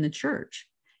involved in the church.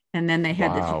 And then they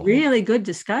had this really good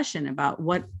discussion about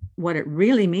what it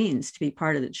really means to be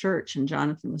part of the church. And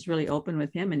Jonathan was really open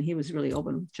with him, and he was really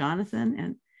open with Jonathan.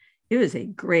 And it was a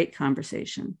great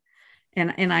conversation.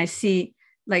 And I see,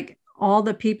 like, all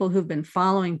the people who've been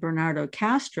following Bernardo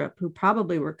Kastrup, who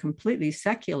probably were completely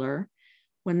secular,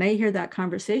 when they hear that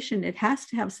conversation, it has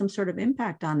to have some sort of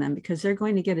impact on them, because they're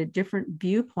going to get a different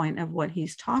viewpoint of what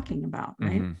he's talking about,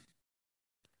 right?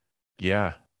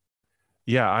 Yeah.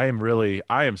 Yeah, I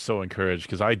am so encouraged,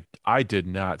 because I did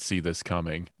not see this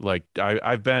coming. Like,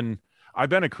 I've been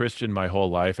a Christian my whole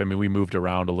life. I mean, we moved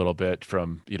around a little bit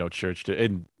from, church to,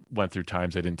 and went through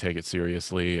times I didn't take it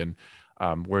seriously. And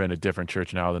we're in a different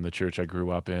church now than the church I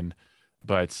grew up in.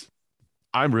 But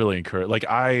I'm really encouraged. Like,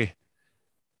 I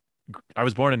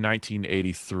was born in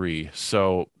 1983.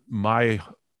 So my,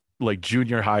 like,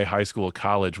 junior high, high school,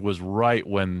 college was right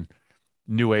when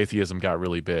new atheism got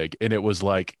really big. And it was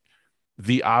like,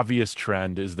 the obvious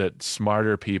trend is that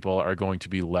smarter people are going to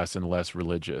be less and less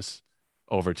religious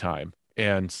over time.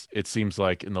 And it seems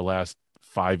like in the last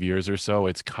 5 years or so,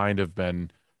 it's kind of been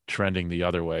trending the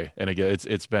other way. And again,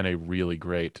 it's been a really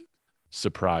great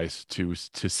surprise to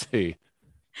see.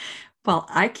 Well,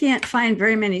 I can't find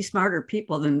very many smarter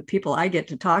people than people I get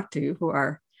to talk to who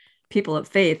are people of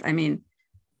faith. I mean,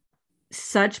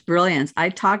 such brilliance. I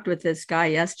talked with this guy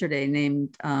yesterday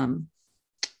named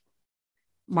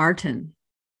Martin.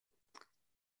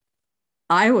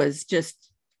 I was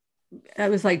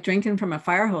like drinking from a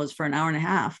fire hose for an hour and a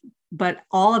half, but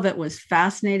all of it was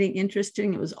fascinating,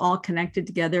 interesting. It was all connected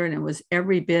together, and it was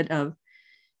every bit of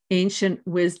ancient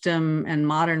wisdom and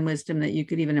modern wisdom that you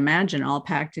could even imagine, all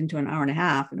packed into an hour and a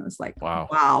half. And it was like,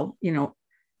 wow,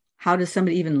 how does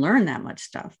somebody even learn that much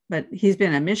stuff? But he's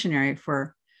been a missionary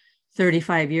for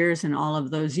 35 years, and all of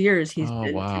those years he's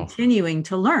been continuing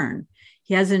to learn.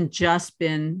 He hasn't just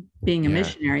been being a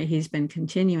missionary. He's been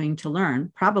continuing to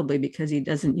learn, probably because he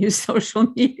doesn't use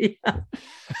social media.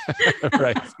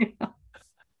 Right.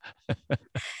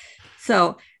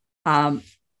 So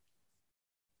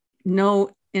no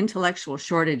intellectual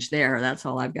shortage there. That's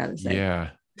all I've got to say.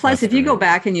 Yeah. Plus, if you go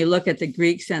back and you look at the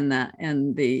Greeks and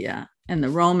the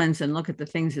Romans, and look at the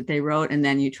things that they wrote, and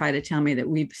then you try to tell me that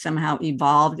we've somehow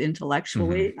evolved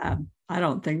intellectually, I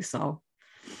don't think so.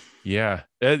 Yeah.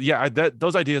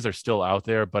 Those ideas are still out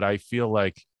there, but I feel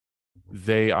like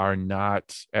they are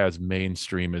not as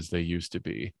mainstream as they used to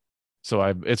be. So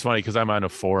it's funny, because I'm on a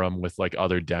forum with, like,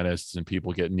 other dentists and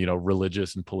people getting,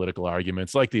 religious and political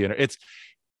arguments, like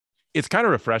it's kind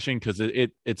of refreshing, because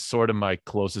it's sort of my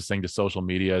closest thing to social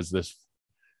media, is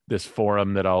this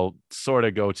forum that I'll sort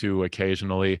of go to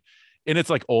occasionally. And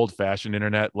it's like old fashioned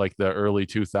internet, like the early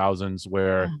 2000s,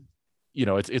 where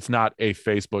it's not a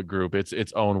Facebook group, it's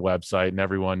its own website,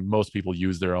 and most people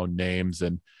use their own names,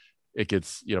 and it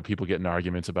gets, people getting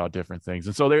arguments about different things.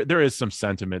 And so there is some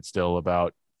sentiment still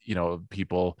about,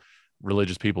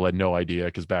 religious people had no idea,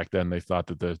 because back then they thought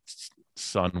that the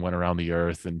sun went around the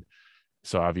earth. And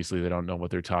so obviously they don't know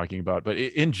what they're talking about. But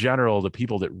in general, the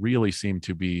people that really seem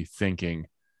to be thinking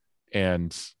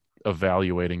and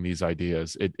evaluating these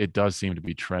ideas, it does seem to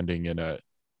be trending in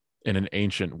an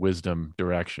ancient wisdom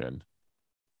direction,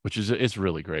 which is, it's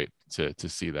really great to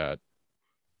see that.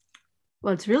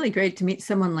 Well, it's really great to meet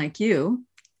someone like you,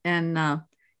 and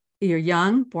you're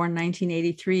young, born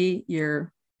 1983.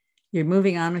 You're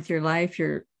moving on with your life.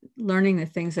 You're learning the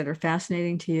things that are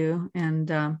fascinating to you,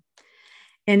 and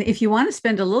if you want to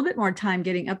spend a little bit more time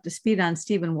getting up to speed on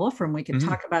Stephen Wolfram, we could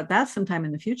talk about that sometime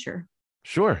in the future.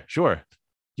 Sure.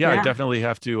 Yeah, I definitely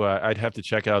have to. I'd have to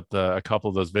check out a couple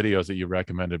of those videos that you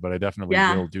recommended, but I definitely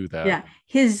will do that. Yeah,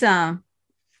 his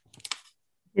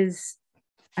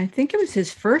I think it was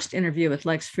his first interview with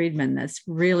Lex Friedman that's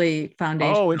really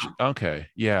foundational. Oh, okay,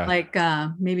 yeah. Like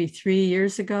maybe 3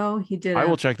 years ago, he did. I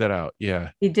will check that out. Yeah,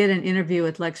 he did an interview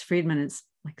with Lex Friedman. It's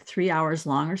like 3 hours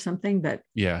long or something, but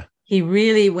yeah, he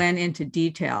really went into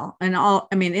detail. And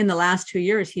in the last 2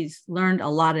 years, he's learned a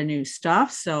lot of new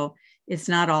stuff, so it's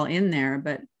not all in there.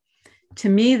 But to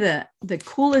me, the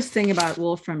coolest thing about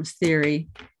Wolfram's theory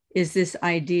is this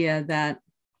idea that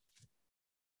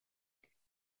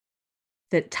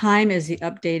time is the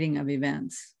updating of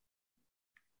events.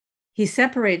 He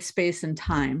separates space and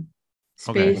time.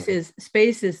 Space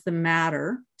is the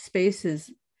matter. Space is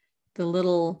the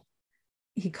little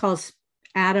he calls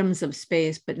atoms of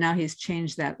space, but now he's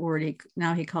changed that word.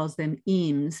 Now he calls them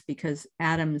eames because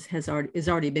atoms is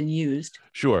already been used.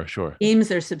 Sure.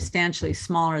 Eames are substantially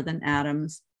smaller than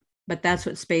atoms, but that's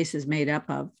what space is made up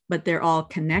of. But they're all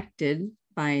connected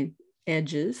by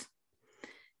edges,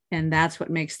 and that's what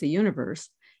makes the universe.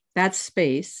 That's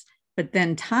space. But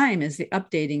then time is the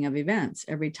updating of events.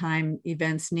 Every time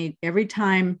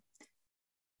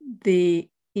the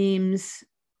eames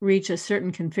reach a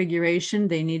certain configuration,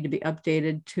 they need to be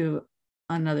updated to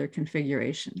another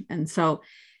configuration. And so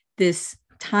this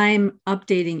time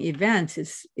updating events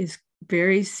is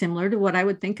very similar to what I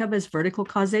would think of as vertical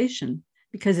causation,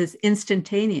 because it's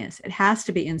instantaneous. It has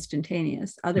to be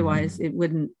instantaneous. Otherwise, it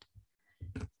wouldn't.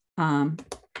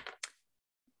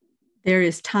 There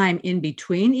is time in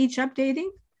between each updating,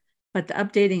 but the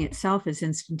updating itself is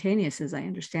instantaneous, as I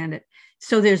understand it.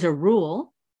 So there's a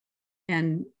rule.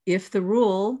 And if the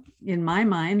rule, in my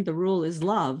mind, the rule is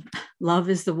love.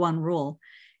 Love is the one rule.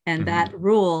 And that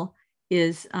rule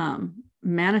is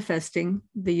manifesting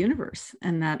the universe.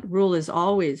 And that rule is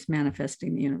always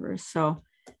manifesting the universe. So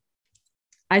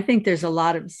I think there's a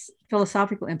lot of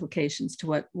philosophical implications to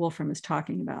what Wolfram is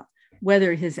talking about.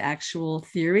 Whether his actual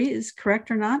theory is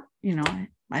correct or not, I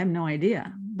have no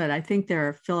idea. But I think there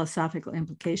are philosophical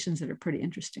implications that are pretty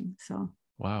interesting. So,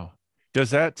 wow. Does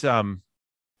that,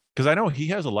 because I know he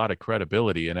has a lot of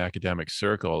credibility in academic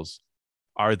circles.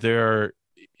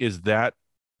 Is that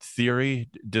theory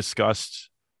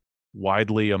discussed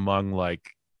widely among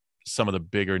like some of the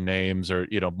bigger names or,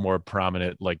 more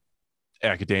prominent like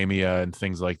academia and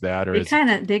things like that? Or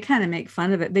they kind of make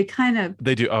fun of it. They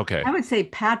do. Okay. I would say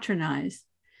patronize.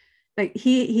 Like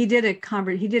he did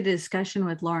a discussion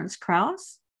with Lawrence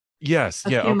Krauss. Yes. A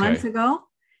few months ago.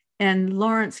 And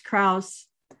Lawrence Krauss,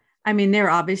 I mean, they're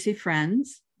obviously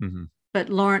friends, but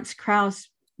Lawrence Krauss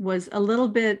was a little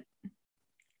bit,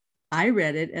 I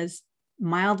read it as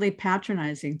mildly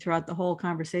patronizing throughout the whole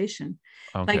conversation.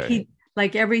 Okay.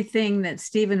 Like everything that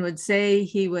Stephen would say,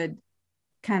 he would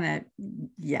kind of,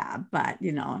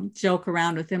 joke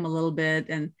around with him a little bit.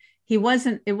 And it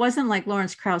wasn't like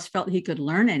Lawrence Krauss felt he could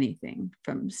learn anything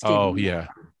from Stephen. Oh, yeah.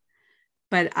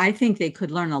 But I think they could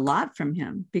learn a lot from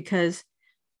him, because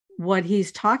what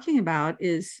he's talking about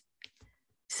is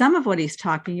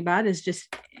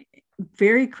just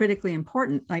very critically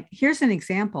important. Like, here's an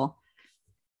example.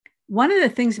 One of the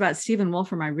things about Stephen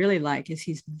Wolfram I really like is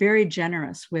he's very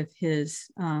generous with his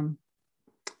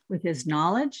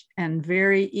knowledge and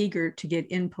very eager to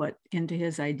get input into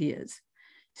his ideas.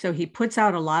 So he puts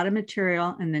out a lot of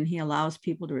material and then he allows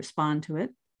people to respond to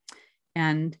it.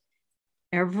 And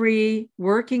every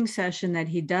working session that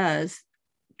he does,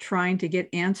 trying to get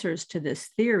answers to this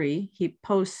theory, he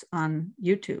posts on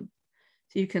YouTube.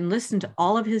 So you can listen to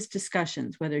all of his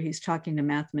discussions, whether he's talking to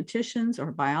mathematicians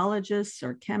or biologists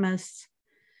or chemists,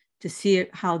 to see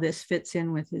how this fits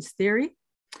in with his theory.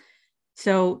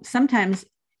 So sometimes,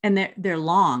 and they're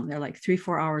long, they're like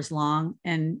 3-4 hours long.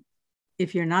 And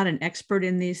if you're not an expert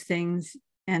in these things,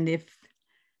 and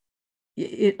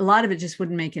a lot of it just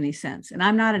wouldn't make any sense. And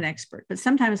I'm not an expert, but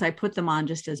sometimes I put them on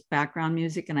just as background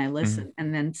music and I listen,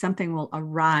 and then something will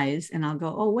arise and I'll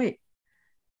go, oh, wait,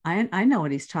 I know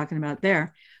what he's talking about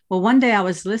there. Well, one day I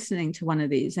was listening to one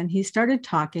of these and he started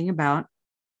talking about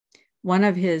one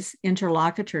of his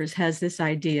interlocutors has this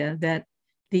idea that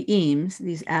the eames,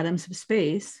 these atoms of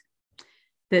space,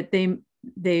 that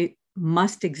they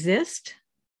must exist.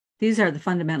 These are the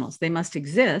fundamentals. They must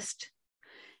exist,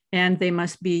 and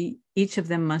each of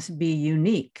them must be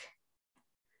unique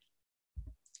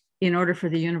in order for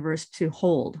the universe to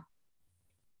hold.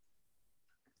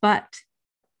 But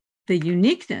the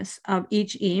uniqueness of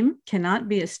each eam cannot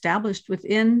be established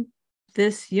within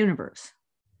this universe.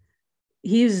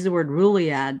 He uses the word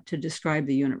ruliad to describe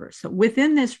the universe. So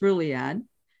within this ruliad,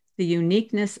 the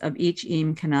uniqueness of each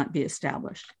eam cannot be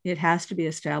established. It has to be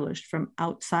established from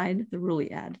outside the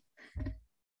ruliad.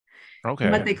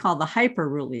 Okay. What they call the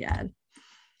hyper-ruliad.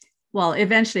 Well,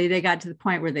 eventually they got to the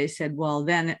point where they said, well,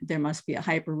 then there must be a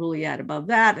hyper-ruliad above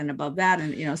that and above that.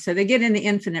 And, so they get in the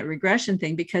infinite regression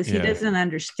thing because he doesn't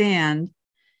understand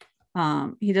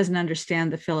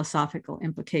the philosophical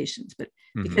implications, but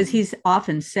because he's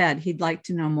often said he'd like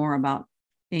to know more about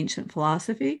ancient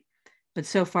philosophy, but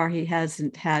so far he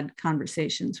hasn't had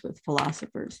conversations with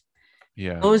philosophers.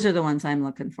 Yeah. Those are the ones I'm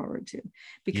looking forward to,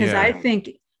 because I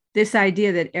think this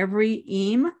idea that every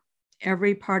eam,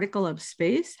 every particle of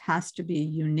space has to be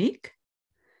unique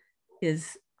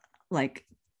is like,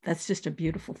 that's just a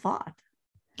beautiful thought.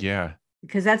 Yeah.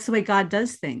 Because that's the way God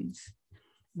does things.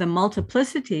 The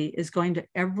multiplicity is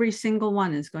every single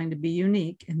one is going to be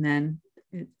unique. And then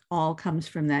it all comes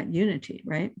from that unity,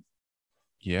 right?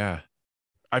 Yeah.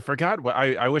 I forgot what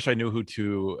I wish I knew who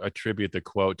to attribute the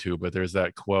quote to, but there's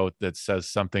that quote that says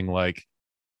something like,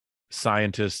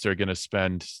 scientists are going to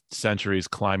spend centuries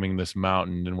climbing this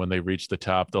mountain, and when they reach the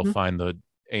top, they'll find the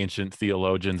ancient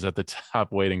theologians at the top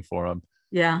waiting for them.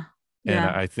 Yeah. And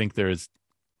Yeah. I think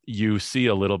you see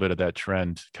a little bit of that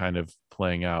trend kind of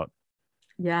playing out.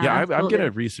 Yeah. Yeah, I'm going Absolutely.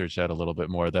 to research that a little bit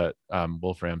more, that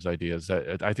Wolfram's ideas.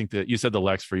 I think that you said the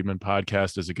Lex Friedman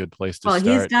podcast is a good place to Well,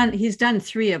 start. he's done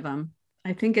 3 of them.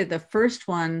 I think the first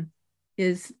one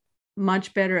is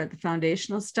much better at the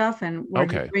foundational stuff, and where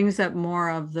he Okay. brings up more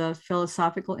of the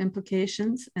philosophical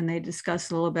implications, and they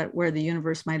discuss a little bit where the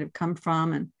universe might have come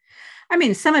from. And I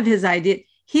mean, some of his ideas,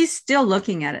 he's still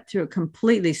looking at it through a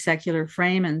completely secular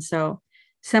frame. And so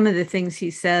some of the things he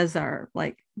says are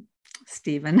like,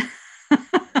 Stephen,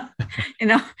 you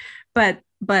know, but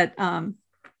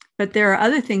there are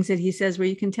other things that he says where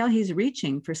you can tell he's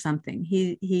reaching for something.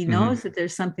 He knows that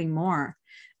there's something more.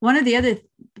 One of the other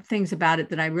things about it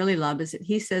that I really love is that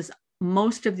he says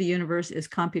most of the universe is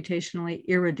computationally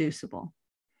irreducible.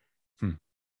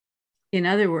 In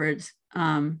other words,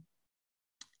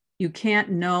 you can't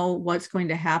know what's going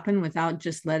to happen without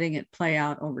just letting it play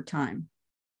out over time.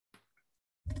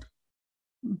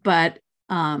 But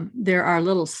there are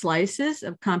little slices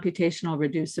of computational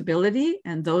reducibility,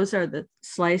 and those are the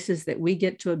slices that we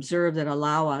get to observe that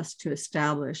allow us to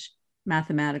establish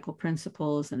mathematical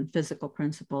principles and physical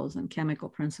principles and chemical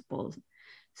principles.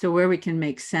 So where we can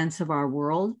make sense of our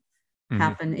world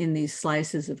happen in these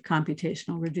slices of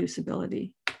computational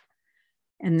reducibility.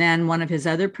 And then one of his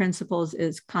other principles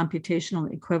is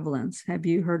computational equivalence. Have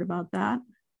you heard about that?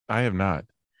 I have not.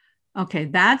 Okay,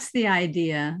 that's the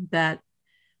idea that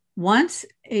once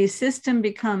a system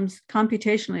becomes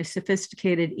computationally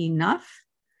sophisticated enough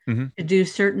to do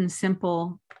certain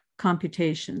simple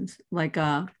computations, like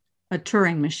a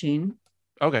Turing machine,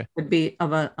 okay, would be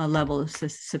of a level of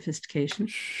sophistication.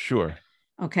 Sure.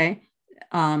 Okay.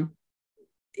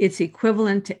 It's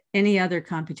equivalent to any other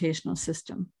computational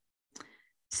system.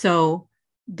 So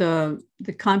the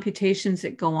computations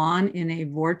that go on in a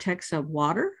vortex of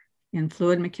water in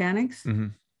fluid mechanics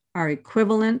are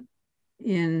equivalent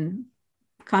in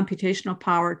computational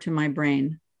power to my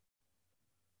brain.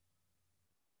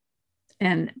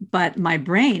 But my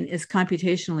brain is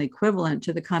computationally equivalent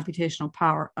to the computational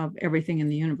power of everything in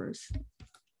the universe.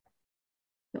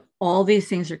 All these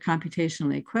things are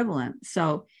computationally equivalent.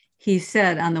 So he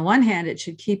said, on the one hand, it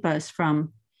should keep us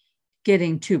from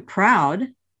getting too proud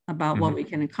about what we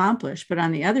can accomplish. But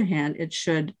on the other hand, it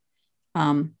should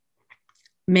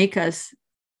make us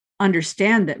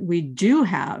understand that we do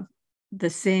have the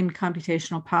same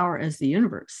computational power as the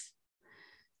universe.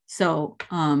 So,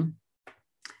 some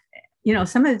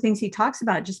of the things he talks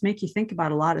about just make you think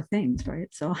about a lot of things, right?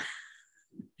 So,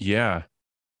 yeah,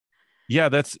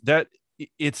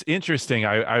 it's interesting.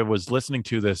 I was listening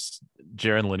to this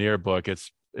Jaron Lanier book.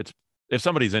 It's if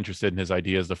somebody's interested in his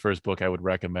ideas, the first book I would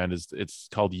recommend it's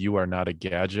called "You Are Not a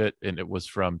Gadget," and it was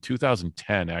from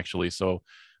 2010 actually. So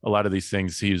a lot of these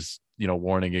things he's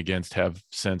warning against have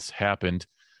since happened.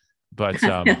 But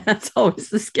that's always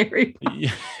the scary part.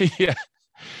 Yeah,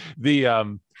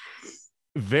 the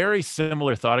very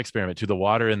similar thought experiment to the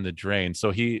water in the drain.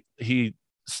 So he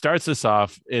starts this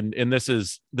off, and this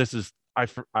is I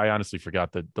honestly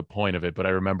forgot the point of it, but I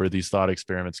remember these thought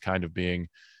experiments kind of being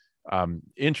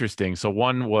interesting. So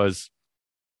one was,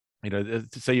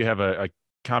 say you have a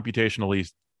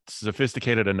computationally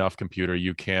sophisticated enough computer,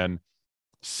 you can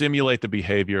simulate the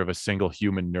behavior of a single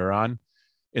human neuron.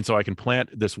 And so I can plant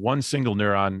this one single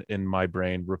neuron in my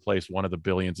brain, replace one of the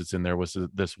billions that's in there with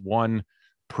this one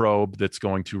probe that's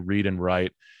going to read and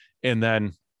write. And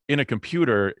then in a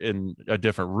computer in a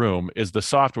different room is the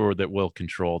software that will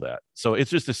control that. So it's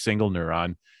just a single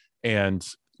neuron. And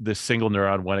this single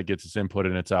neuron, when it gets its input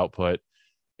and its output,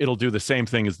 it'll do the same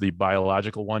thing as the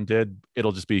biological one did.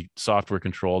 It'll just be software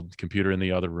controlled, computer in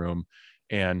the other room.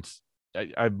 And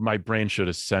my brain should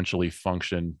essentially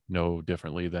function no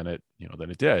differently than it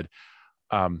did.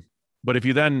 But if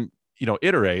you then,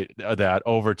 iterate that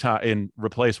over time and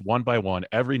replace one by one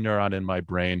every neuron in my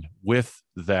brain with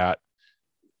that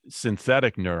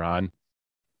synthetic neuron,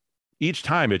 each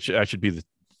time it should be the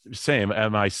same.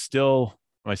 Am I still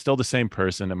the same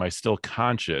person? Am I still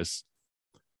conscious?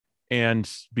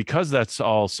 And because that's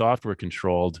all software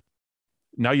controlled,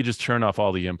 now you just turn off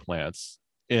all the implants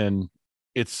and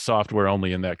it's software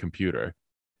only in that computer.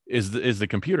 Is the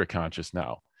computer conscious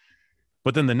now?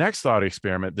 But then the next thought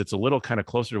experiment that's a little kind of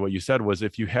closer to what you said was,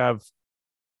 if you have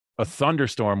a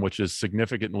thunderstorm, which is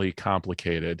significantly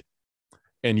complicated,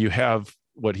 and you have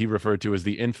what he referred to as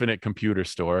the infinite computer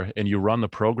store, and you run the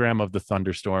program of the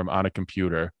thunderstorm on a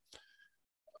computer,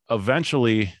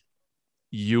 eventually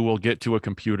you will get to a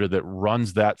computer that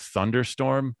runs that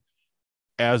thunderstorm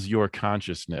as your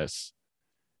consciousness.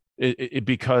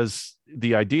 Because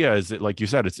the idea is that, like you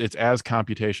said, it's as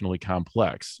computationally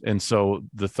complex. And so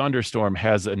the thunderstorm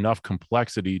has enough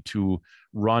complexity to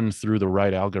run through the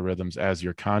right algorithms as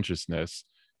your consciousness,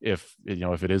 if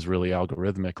it is really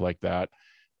algorithmic like that.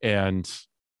 And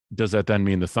does that then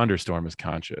mean the thunderstorm is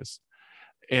conscious?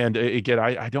 And again,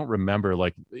 I don't remember,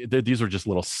 like, these were just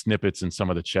little snippets in some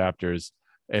of the chapters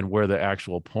and where the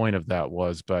actual point of that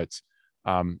was. But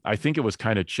I think it was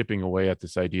kind of chipping away at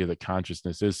this idea that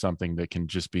consciousness is something that can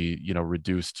just be,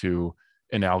 reduced to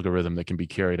an algorithm that can be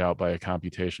carried out by a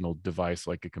computational device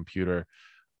like a computer.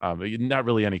 Not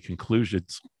really any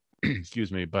conclusions,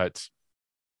 excuse me, but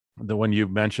when you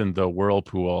mentioned the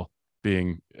whirlpool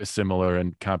being similar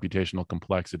in computational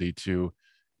complexity to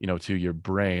your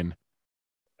brain,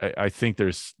 I think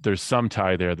there's some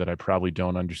tie there that I probably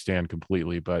don't understand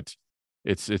completely, but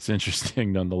it's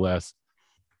interesting nonetheless.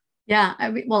 Yeah,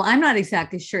 well, I'm not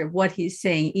exactly sure of what he's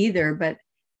saying either, but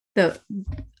the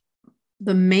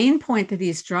main point that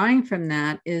he's drawing from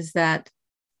that is that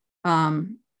all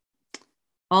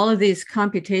of these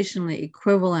computationally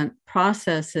equivalent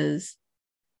processes,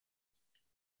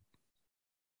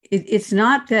 it's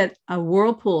not that a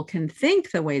whirlpool can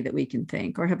think the way that we can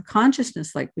think or have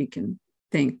consciousness like we can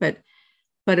think, but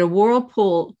a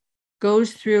whirlpool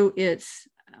goes through its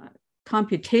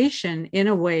computation in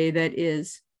a way that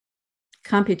is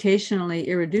computationally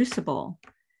irreducible.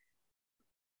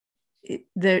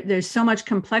 There's so much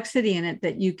complexity in it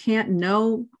that you can't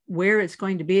know where it's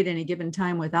going to be at any given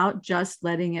time without just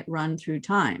letting it run through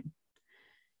time.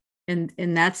 And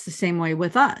that's the same way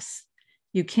with us.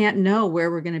 You can't know where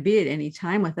we're going to be at any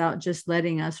time without just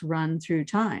letting us run through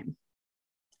time,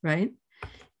 right?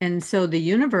 And so the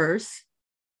universe,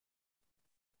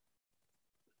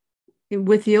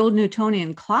 with the old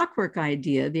Newtonian clockwork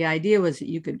idea, the idea was that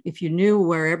you could, if you knew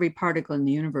where every particle in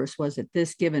the universe was at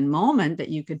this given moment, that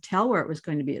you could tell where it was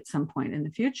going to be at some point in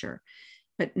the future.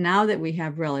 But now that we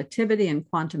have relativity and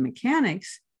quantum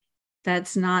mechanics,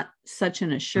 that's not such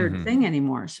an assured thing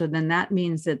anymore. So then that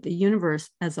means that the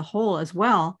universe as a whole as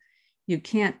well, you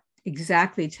can't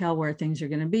exactly tell where things are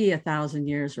going to be 1,000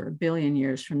 years or 1 billion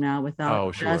years from now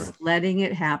without just letting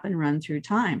it happen, run through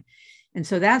time. And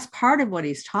so that's part of what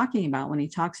he's talking about when he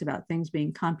talks about things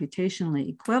being computationally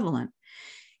equivalent.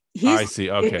 I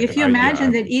see. Okay. If you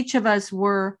imagine that each of us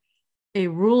were a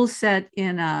rule set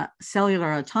in a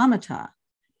cellular automata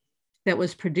that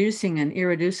was producing an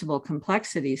irreducible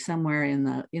complexity somewhere in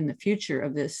the future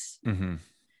of this,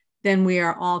 then we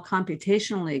are all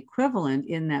computationally equivalent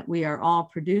in that we are all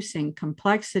producing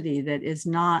complexity that is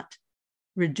not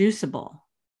reducible.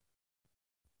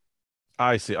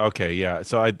 I see. Okay. Yeah.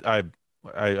 So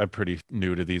I'm pretty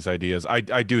new to these ideas.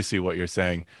 I do see what you're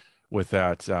saying with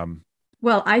that.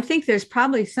 Well, I think there's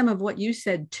probably some of what you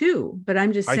said too, but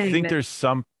I'm just saying I think there's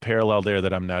some parallel there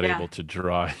that I'm not able to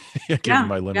draw given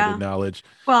my limited knowledge.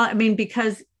 Well, I mean,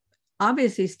 because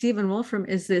obviously Stephen Wolfram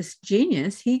is this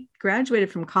genius. He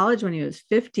graduated from college when he was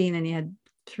 15 and he had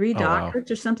 3 doctorates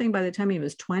or something by the time he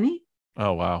was 20.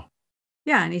 Oh, wow.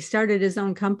 Yeah. And he started his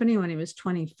own company when he was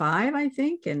 25, I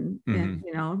think, and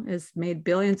has made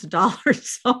billions of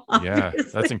dollars. So yeah,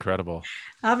 that's incredible.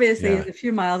 Obviously, he's a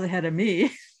few miles ahead of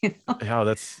me.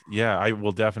 Yeah, I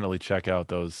will definitely check out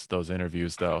those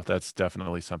interviews though. That's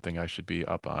definitely something I should be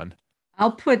up on.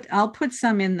 I'll put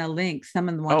some in the link. Some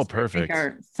of the ones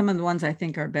some of the ones I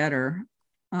think are better.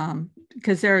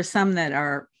 Because there are some that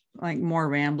are like more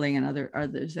rambling and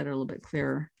others that are a little bit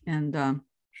clearer. And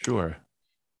sure.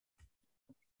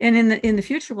 And in the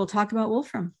future, we'll talk about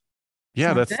Wolfram.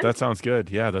 Yeah, that sounds good.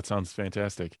 Yeah, that sounds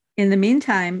fantastic. In the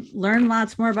meantime, learn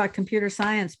lots more about computer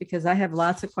science because I have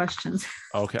lots of questions.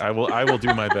 Okay, I will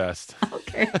do my best.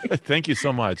 Okay. Thank you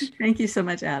so much. Thank you so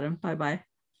much, Adam. Bye-bye.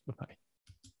 Bye-bye.